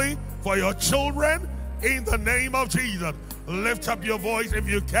family, for your children, in the name of Jesus. Lift up your voice if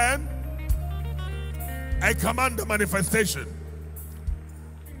you can and command the manifestation.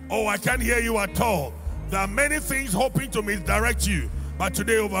 Oh, I can't hear you at all. There are many things hoping to misdirect you, but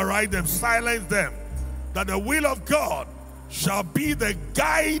today override them, silence them, that the will of God shall be the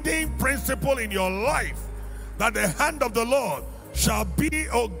guiding principle in your life, that the hand of the Lord shall be,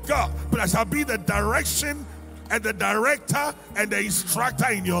 oh God, but that shall be the direction and the director and the instructor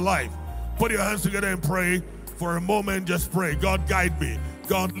in your life. Put your hands together and pray for a moment. Just pray. God, guide me.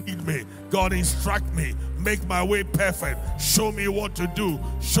 God, lead me. God, instruct me. Make my way perfect. Show me what to do.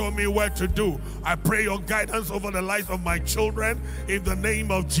 Show me where to do. I pray your guidance over the lives of my children in the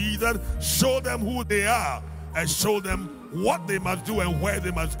name of Jesus. Show them who they are and show them what they must do and where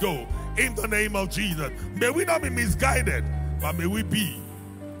they must go. In the name of Jesus. May we not be misguided, but may we be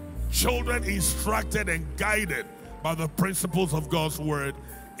children instructed and guided by the principles of God's word.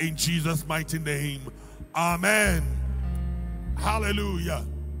 In Jesus' mighty name. Amen. Hallelujah.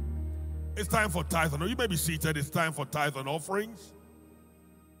 It's time for tithe. You may be seated. It's time for tithe and offerings.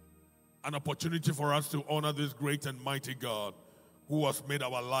 An opportunity for us to honor this great and mighty God who has made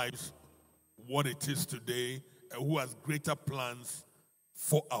our lives what it is today and who has greater plans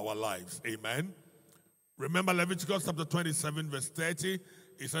for our lives. Amen. Remember Leviticus chapter 27 verse 30.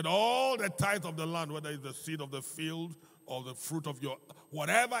 He said all the tithe of the land, whether it's the seed of the field or the fruit of your,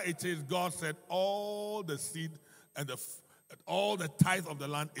 whatever it is, God said all the seed and all the tithe of the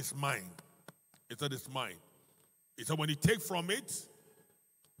land is mine. He said it's mine. He said when you take from it,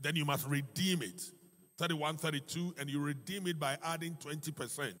 then you must redeem it. 31, 32, and you redeem it by adding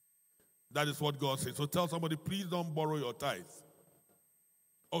 20%. That is what God says. So tell somebody, please don't borrow your tithe.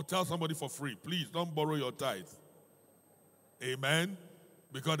 Or tell somebody for free, please don't borrow your tithe. Amen.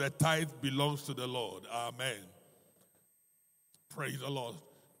 Because the tithe belongs to the Lord. Amen. Praise the Lord.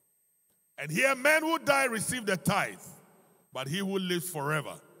 And here, men who die receive the tithe, but he who lives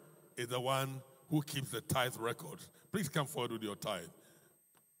forever is the one who keeps the tithe records. Please come forward with your tithe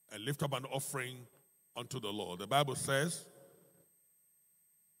and lift up an offering unto the Lord. The Bible says,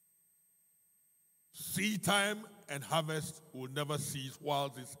 seed time and harvest will never cease while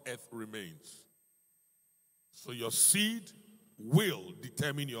this earth remains. So your seed will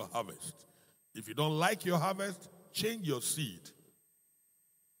determine your harvest. If you don't like your harvest, change your seed.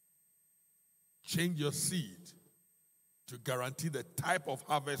 Change your seed to guarantee the type of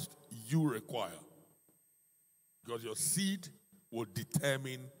harvest you require. Because your seed will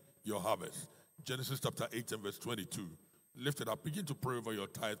determine your harvest. Genesis chapter 8 and verse 22. Lift it up. Begin to pray over your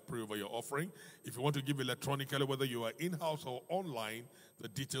tithe, pray over your offering. If you want to give electronically, whether you are in-house or online, the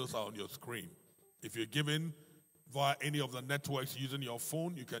details are on your screen. If you're giving via any of the networks using your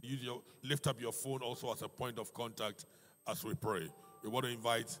phone, you can lift up your phone also as a point of contact as we pray. We want to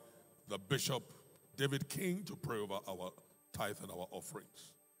invite the Bishop David King to pray over our tithe and our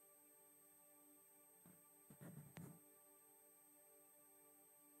offerings.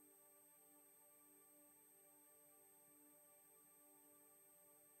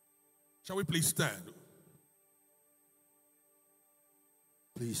 Shall we please stand?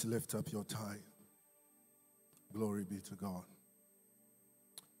 Please lift up your tithe. Glory be to God.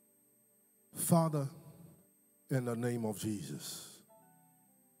 Father, in the name of Jesus,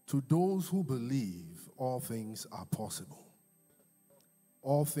 to those who believe, all things are possible.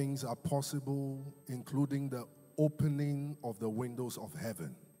 All things are possible, including the opening of the windows of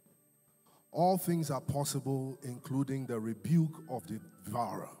heaven. All things are possible, including the rebuke of the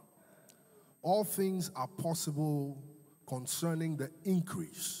devourer. All things are possible concerning the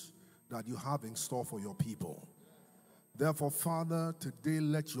increase that you have in store for your people. Therefore, Father, today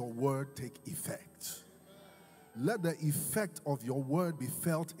let your word take effect. Let the effect of your word be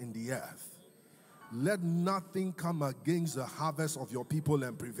felt in the earth. Let nothing come against the harvest of your people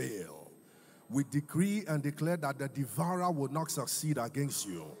and prevail. We decree and declare that the devourer will not succeed against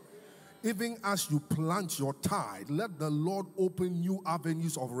you. Even as you plant your tithe, let the Lord open new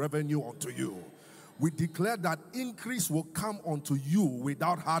avenues of revenue unto you. We declare that increase will come unto you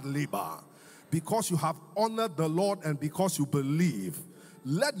without hard labor. Because you have honored the Lord and because you believe,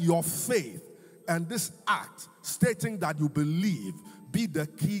 let your faith and this act stating that you believe be the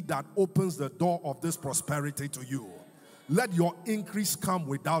key that opens the door of this prosperity to you. Let your increase come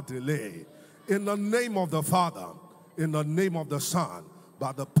without delay. In the name of the Father, in the name of the Son,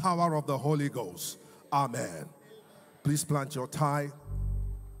 by the power of the Holy Ghost. Amen. Please plant your tithe.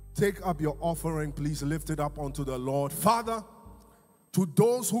 Take up your offering. Please lift it up unto the Lord. Father, to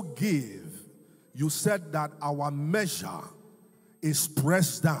those who give, you said that our measure is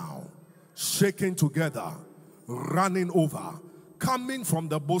pressed down, shaken together, running over, coming from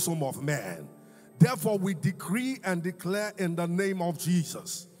the bosom of man. Therefore, we decree and declare in the name of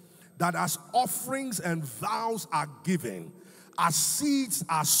Jesus that as offerings and vows are given, as seeds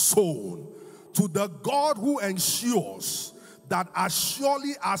are sown, to the God who ensures that as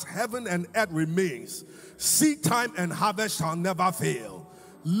surely as heaven and earth remains, seed time and harvest shall never fail.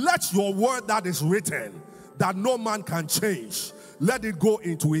 Let your word that is written, that no man can change, let it go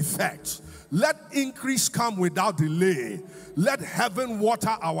into effect. Let increase come without delay. Let heaven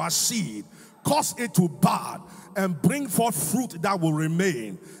water our seed, cause it to bud, and bring forth fruit that will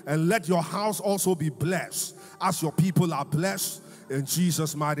remain. And let your house also be blessed as your people are blessed. In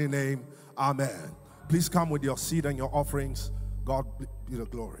Jesus' mighty name, amen. Please come with your seed and your offerings. God be the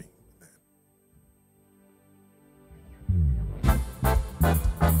glory. Amen.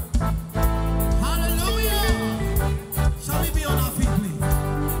 Hallelujah. Shall we be on our feet, please?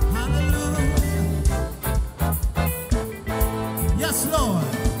 Hallelujah. Yes, Lord.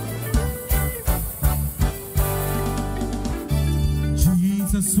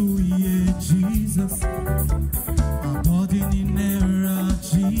 Jesus, oh yeah, Jesus. Our body in error,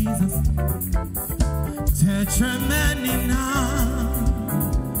 Jesus. Tetramanina.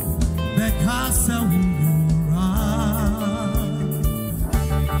 Bekasa Wura.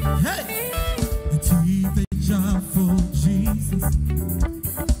 Hey! The jar for Jesus.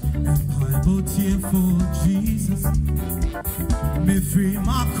 And Bible tear for Jesus. Me free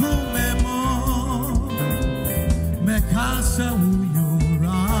my kumemo. Mekasa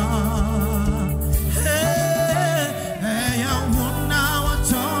Wura. Hey! Hey, I want now a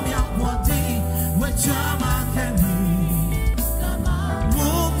Tom Yakwadi. Which I'm a Kenny.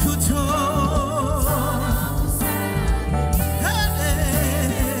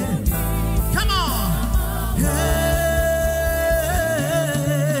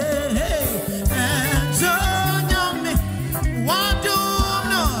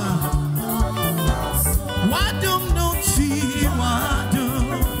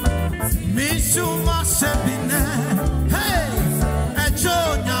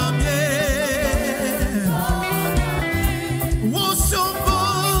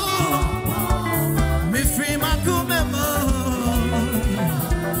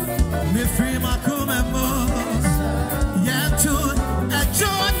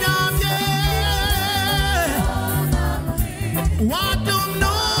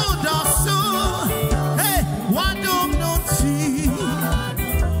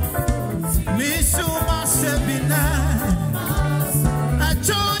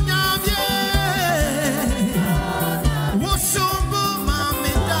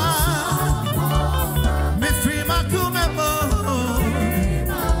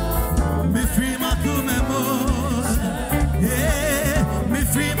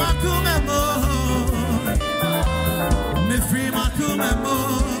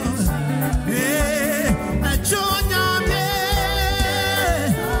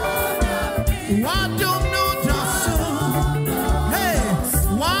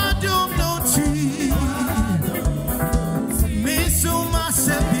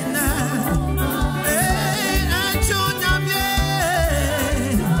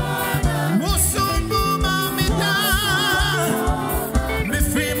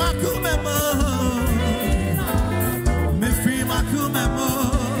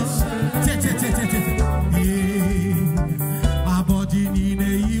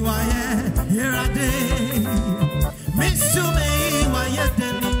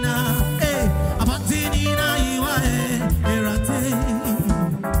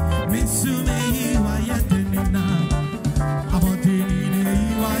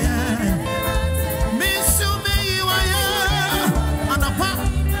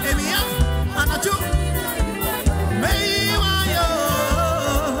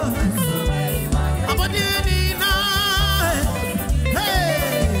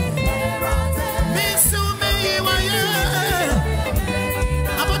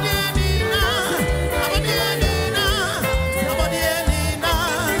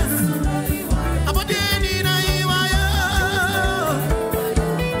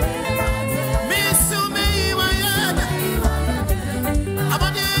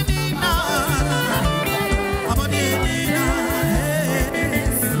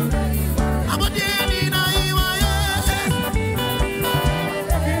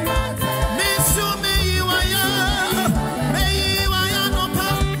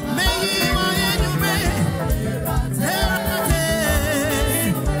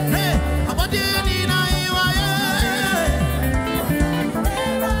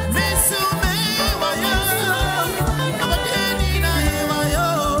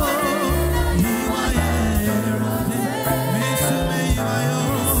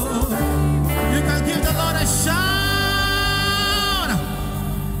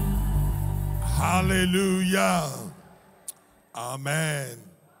 Hallelujah. Amen.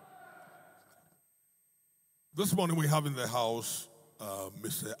 This morning we have in the house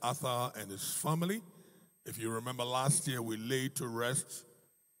Mr. Arthur and his family. If you remember last year, we laid to rest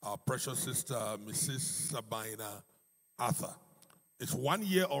our precious sister, Mrs. Sabina Arthur. It's 1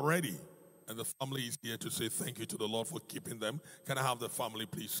 year already, and the family is here to say thank you to the Lord for keeping them. Can I have the family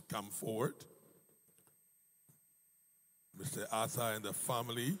please come forward? Mr. Arthur and the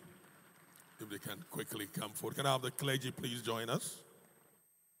family, if they can quickly come forward. Can I have the clergy please join us?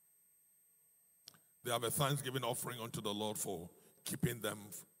 They have a thanksgiving offering unto the Lord for keeping them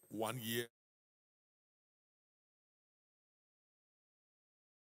 1 year.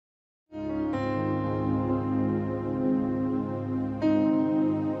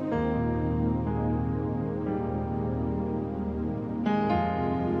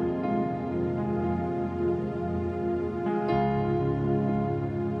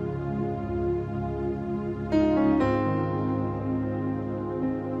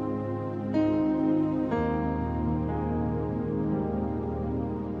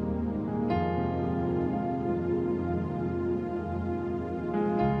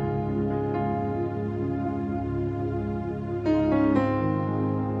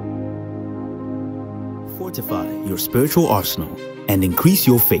 Fortify your spiritual arsenal and increase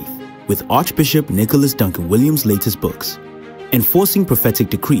your faith with Archbishop Nicholas Duncan Williams' latest books, Enforcing Prophetic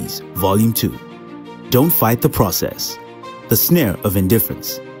Decrees, Volume 2. Don't fight the process. The snare of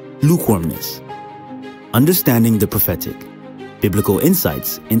indifference, lukewarmness. Understanding the prophetic. Biblical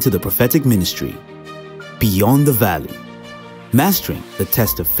insights into the prophetic ministry. Beyond the Valley. Mastering the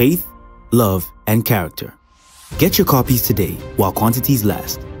test of faith, love, and character. Get your copies today while quantities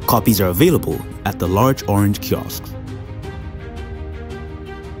last. Copies are available at the large orange kiosks.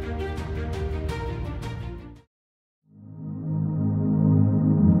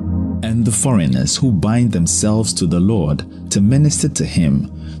 And the foreigners who bind themselves to the Lord to minister to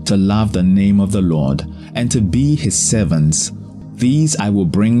him, to love the name of the Lord, and to be his servants, these I will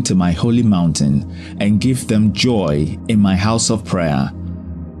bring to my holy mountain and give them joy in my house of prayer.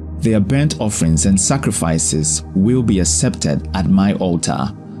 Their burnt offerings and sacrifices will be accepted at my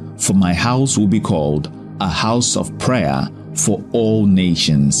altar, for my house will be called a house of prayer for all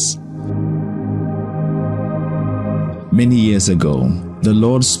nations. Many years ago, the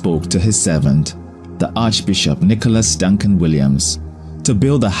Lord spoke to his servant, the Archbishop Nicholas Duncan Williams, to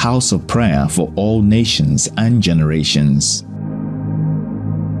build a house of prayer for all nations and generations.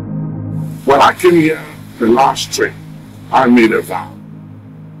 When I came here the last trip, I made a vow.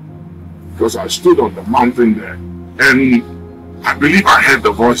 Because I stood on the mountain there, and I believe I heard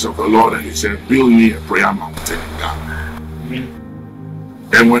the voice of the Lord, and he said, build me a prayer mountain in Ghana.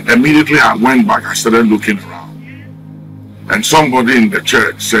 And when immediately I went back, I started looking around. And somebody in the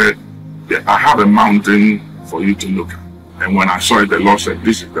church said, yeah, I have a mountain for you to look at. And when I saw it, the Lord said,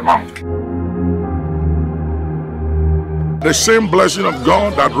 this is the mountain. The same blessing of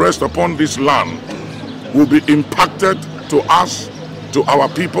God that rests upon this land will be impacted to us, to our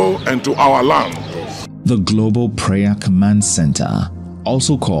people, and to our land. The Global Prayer Command Center,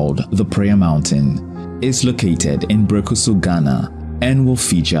 also called the Prayer Mountain, is located in Brekusu, Ghana, and will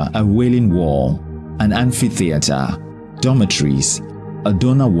feature a wailing wall, an amphitheater, dormitories, a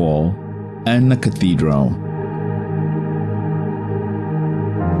donor wall, and a cathedral.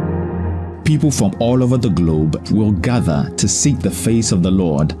 People from all over the globe will gather to seek the face of the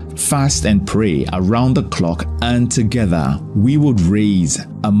Lord, fast and pray around the clock, and together we would raise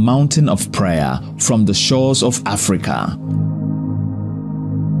a mountain of prayer from the shores of Africa.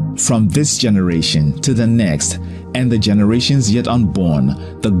 From this generation to the next, and the generations yet unborn,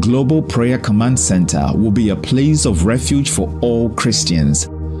 the Global Prayer Command Center will be a place of refuge for all Christians,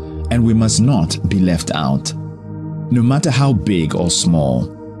 and we must not be left out. No matter how big or small,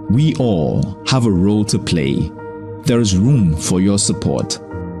 we all have a role to play. There is room for your support.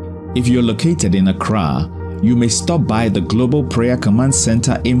 If you're located in Accra, you may stop by the Global Prayer Command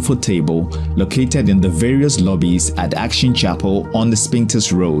Center info table located in the various lobbies at Action Chapel on the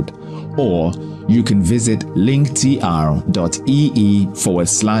Spintex Road, or you can visit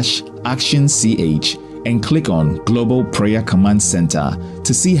linktr.ee/actionch and click on Global Prayer Command Center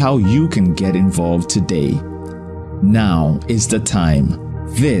to see how you can get involved today. Now is the time.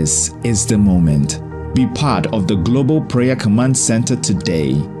 This is the moment. Be part of the Global Prayer Command Center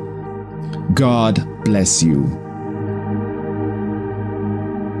today. God bless you.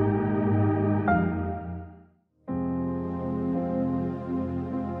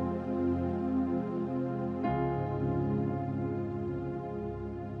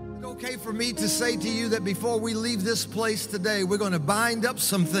 It's okay for me to say to you that before we leave this place today, we're going to bind up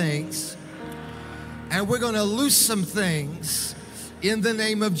some things and we're going to loose some things in the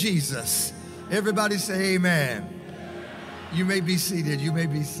name of Jesus. Everybody say amen. You may be seated. You may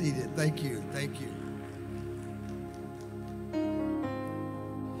be seated. Thank you. Thank you.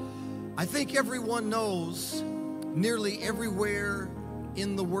 I think everyone knows nearly everywhere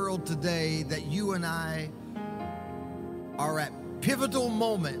in the world today that you and I are at pivotal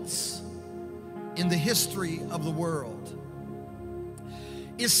moments in the history of the world.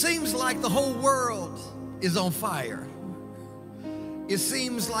 It seems like the whole world is on fire. It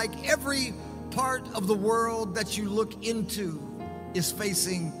seems like every part of the world that you look into is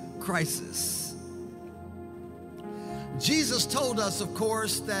facing crisis. Jesus told us, of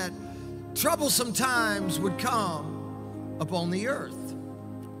course, that troublesome times would come upon the earth,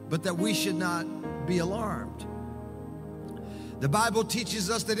 but that we should not be alarmed. The Bible teaches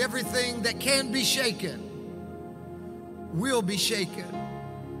us that everything that can be shaken will be shaken,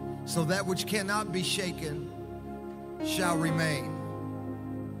 so that which cannot be shaken shall remain.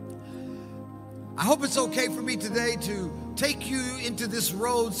 I hope it's okay for me today to take you into this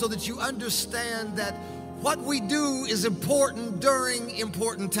road so that you understand that what we do is important during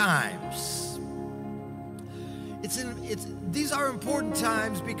important times. It these are important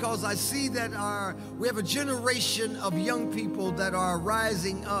times because I see that we have a generation of young people that are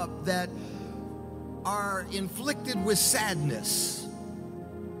rising up that are inflicted with sadness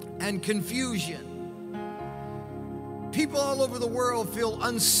and confusion. People all over the world feel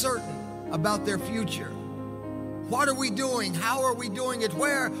uncertain about their future. What are we doing? How are we doing it?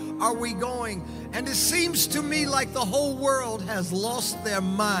 Where are we going? And it seems to me like the whole world has lost their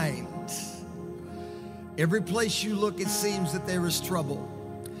mind. Every place you look, it seems that there is trouble.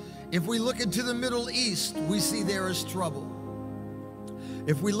 If we look into the Middle East, we see there is trouble.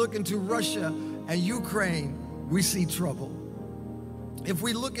 If we look into Russia and Ukraine, we see trouble. If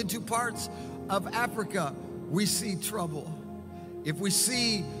we look into parts of Africa, we see trouble. If we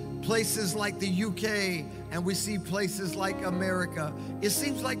see places like the UK and we see places like America, it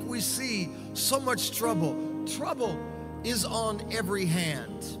seems like we see so much trouble. Trouble is on every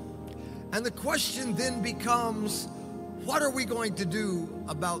hand. And the question then becomes, what are we going to do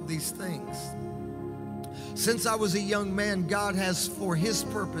about these things? Since I was a young man, God has, for His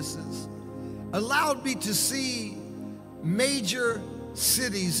purposes, allowed me to see major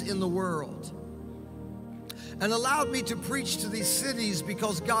cities in the world and allowed me to preach to these cities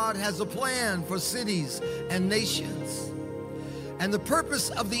because God has a plan for cities and nations. And the purpose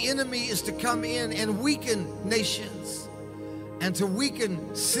of the enemy is to come in and weaken nations and to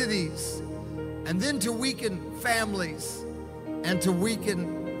weaken cities and then to weaken families and to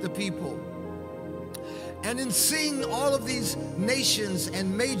weaken the people. And in seeing all of these nations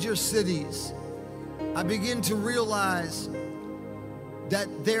and major cities, I begin to realize that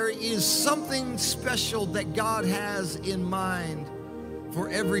there is something special that God has in mind for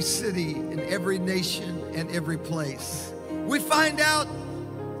every city and every nation and every place. We find out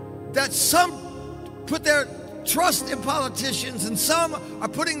that some put their trust in politicians, and some are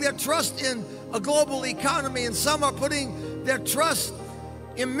putting their trust in a global economy, and some are putting their trust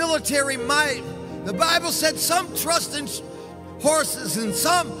in military might. The Bible said some trust in horses and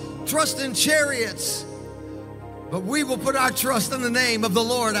some trust in chariots, but we will put our trust in the name of the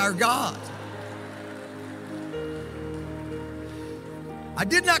Lord our God. I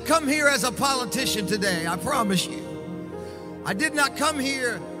did not come here as a politician today, I promise you. I did not come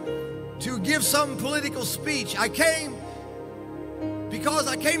here to give some political speech. I came because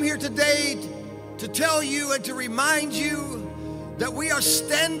I came here today to tell you and to remind you that we are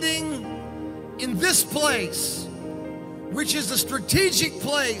standing in this place, which is a strategic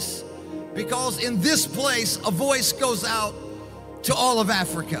place, because in this place a voice goes out to all of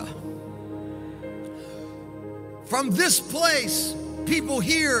Africa. From this place, people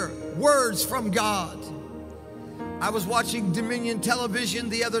hear words from God. I was watching Dominion television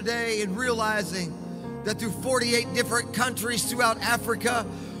the other day and realizing that through 48 different countries throughout Africa,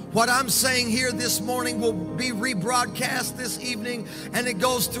 what I'm saying here this morning will be rebroadcast this evening, and it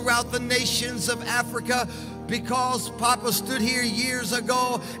goes throughout the nations of Africa, because Papa stood here years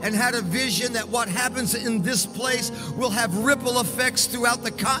ago and had a vision that what happens in this place will have ripple effects throughout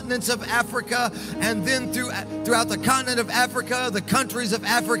the continents of Africa, and then throughout the continent of Africa, the countries of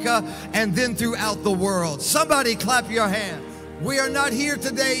Africa, and then throughout the world. Somebody clap your hands. We are not here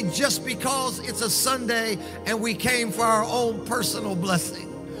today just because it's a Sunday and we came for our own personal blessing.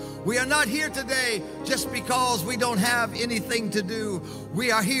 We are not here today just because we don't have anything to do. We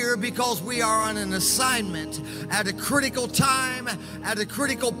are here because we are on an assignment at a critical time, at a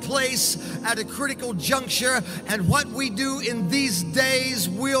critical place, at a critical juncture. And what we do in these days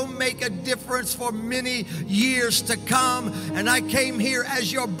will make a difference for many years to come. And I came here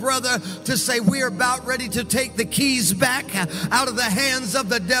as your brother to say we are about ready to take the keys back out of the hands of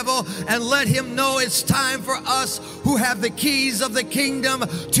the devil and let him know it's time for us who have the keys of the kingdom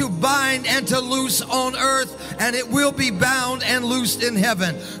to bind and to loose on earth, and it will be bound and loosed in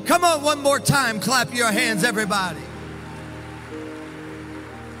heaven. Come on, one more time, clap your hands, everybody.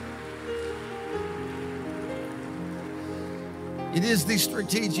 It is these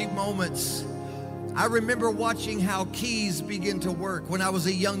strategic moments. I remember watching how keys begin to work. When I was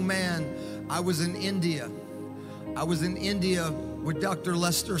a young man, I was in India. I was in India with Dr.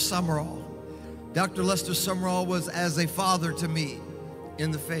 Lester Summerall. Dr. Lester Summerall was as a father to me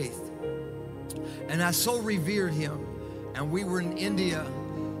in the faith. And I so revered him. And we were in India,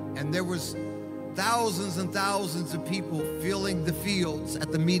 and there was thousands and thousands of people filling the fields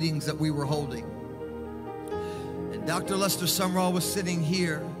at the meetings that we were holding. And Dr. Lester Summerall was sitting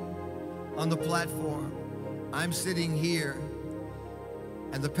here on the platform. I'm sitting here.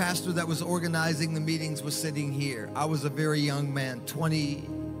 And the pastor that was organizing the meetings was sitting here. I was a very young man,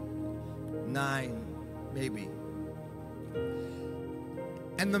 29 maybe.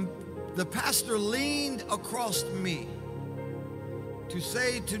 And the pastor leaned across me to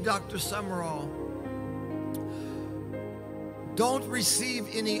say to Dr. Summerall, don't receive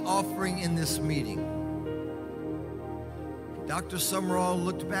any offering in this meeting. Dr. Summerall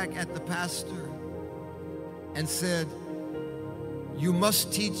looked back at the pastor and said, you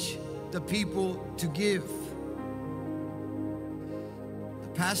must teach the people to give. The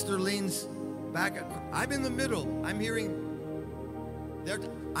pastor leans back. I'm in the middle. I'm hearing,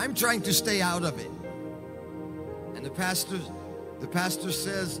 I'm trying to stay out of it. And the pastor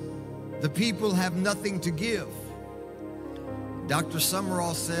says, the people have nothing to give. Dr.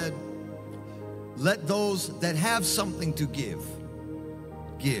 Summerall said, let those that have something to give,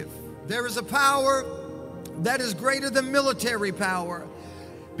 give. There is a power that is greater than military power,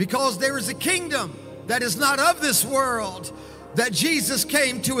 because there is a kingdom that is not of this world that Jesus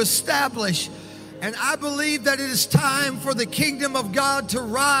came to establish. And I believe that it is time for the kingdom of God to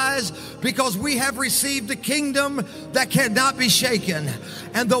rise, because we have received a kingdom that cannot be shaken.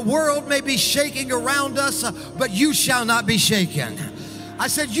 And the world may be shaking around us, but you shall not be shaken. I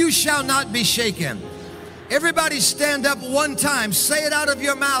said, you shall not be shaken. Everybody stand up one time. Say it out of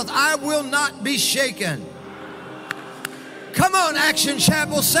your mouth. I will not be shaken. Come on, Action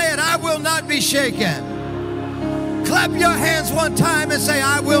Chapel, say it. I will not be shaken. Clap your hands one time and say,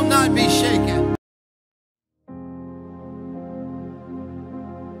 I will not be shaken.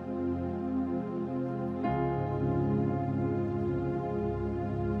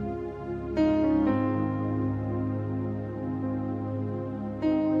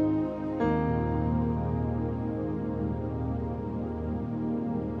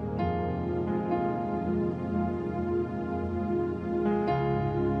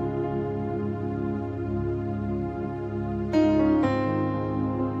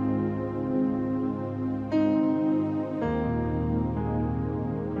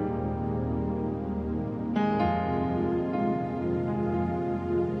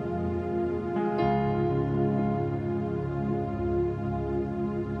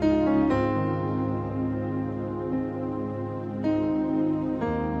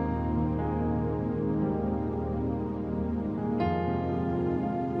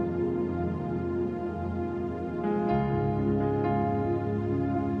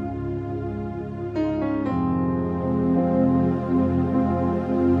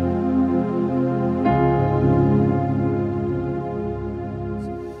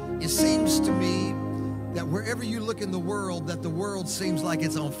 In the world, that the world seems like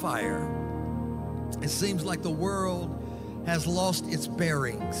it's on fire. It seems like the world has lost its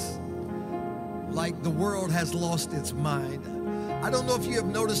bearings, like the world has lost its mind. I don't know if you have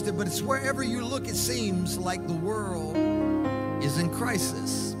noticed it, but it's wherever you look, it seems like the world is in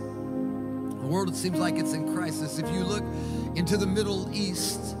crisis. The world, it seems like it's in crisis. If you look into the Middle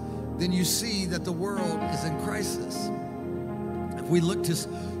East, then you see that the world is in crisis. If we look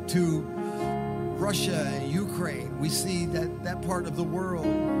to Russia and Ukraine, we see that that part of the world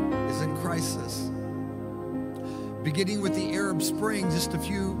is in crisis. Beginning with the Arab Spring just a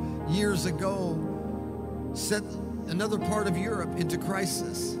few years ago, set another part of Europe into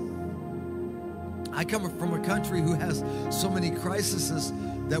crisis. I come from a country who has so many crises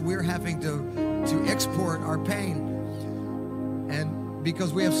that we're having to export our pain. And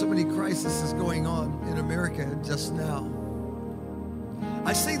because we have so many crises going on in America just now.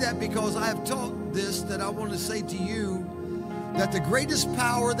 I say that because I have taught this, that I want to say to you that the greatest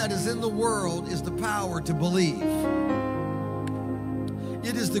power that is in the world is the power to believe.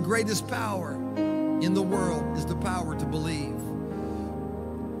 It is the greatest power in the world, is the power to believe.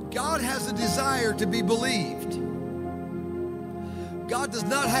 God has a desire to be believed. God does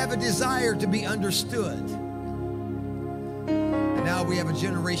not have a desire to be understood. And now we have a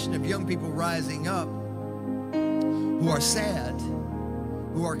generation of young people rising up who are sad,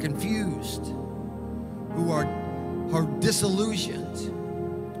 who are confused, who are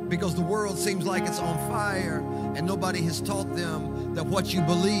disillusioned, because the world seems like it's on fire and nobody has taught them that what you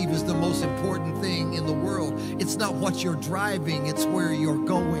believe is the most important thing in the world. It's not what you're driving, it's where you're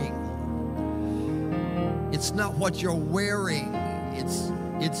going. It's not what you're wearing, it's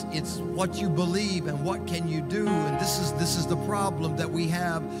what you believe and what can you do. And this is the problem that we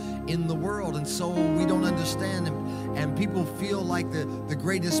have in the world. And so we don't understand, and people feel like the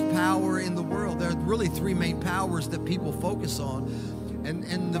greatest power in the world. There are really three main powers that people focus on.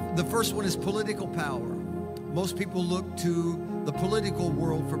 And the first one is political power. Most people look to the political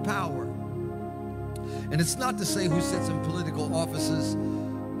world for power. And it's not to say who sits in political offices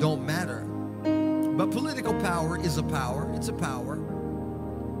don't matter. But political power is a power. It's a power.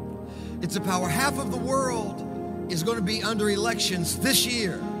 It's a power. Half of the world is going to be under elections this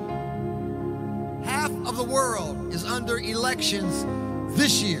year. world is under elections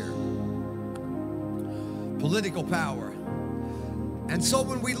this year. Political power. And so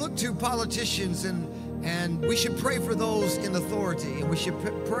when we look to politicians, and we should pray for those in authority, and we should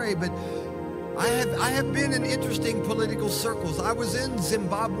pray, but I have been in interesting political circles. I was in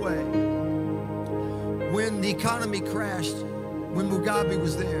Zimbabwe when the economy crashed, when Mugabe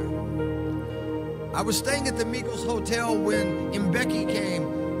was there. I was staying at the Migos Hotel when Mbeki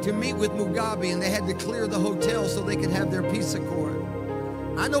came to meet with Mugabe, and they had to clear the hotel so they could have their peace accord.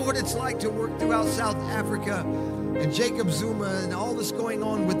 I know what it's like to work throughout South Africa and Jacob Zuma and all this going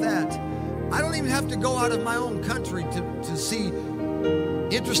on with that. I don't even have to go out of my own country to see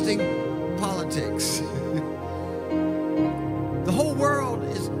interesting politics. The whole world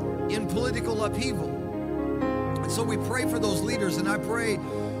is in political upheaval. And so we pray for those leaders, and I pray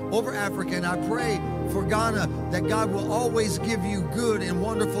over Africa, and I pray for Ghana that God will always give you good and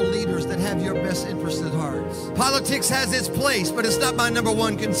wonderful leaders that have your best interests at heart. Politics has its place, but it's not my number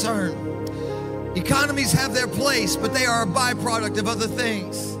one concern. Economies have their place, but they are a byproduct of other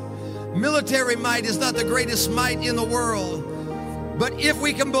things. Military might is not the greatest might in the world, but if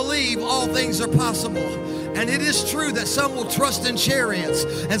we can believe, all things are possible. And it is true that some will trust in chariots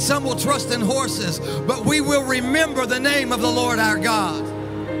and some will trust in horses, but we will remember the name of the Lord our God.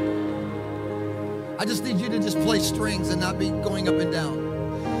 I just need you to just play strings and not be going up and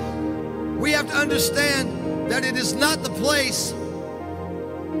down. We have to understand that it is not the place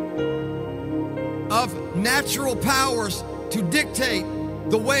of natural powers to dictate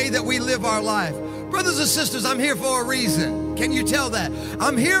the way that we live our life. Brothers and sisters, I'm here for a reason. Can you tell that?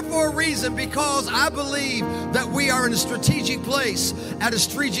 I'm here for a reason because I believe that we are in a strategic place at a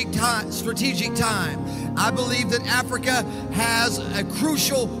strategic time. I believe that Africa has a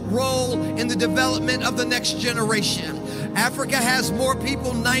crucial role in the development of the next generation. Africa has more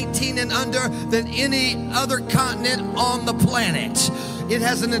people 19 and under than any other continent on the planet. It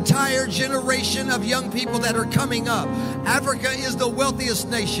has an entire generation of young people that are coming up. Africa is the wealthiest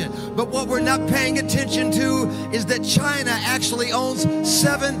nation, but what we're not paying attention to is that China actually owns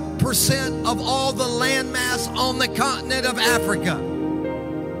 7% of all the landmass on the continent of Africa.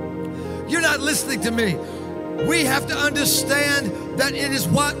 You're not listening to me. We have to understand that it is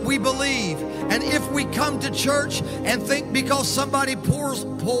what we believe. And if we come to church and think because somebody pours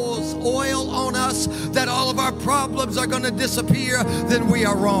oil on us that all of our problems are going to disappear, then we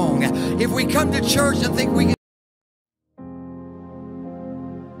are wrong. If we come to church and think we can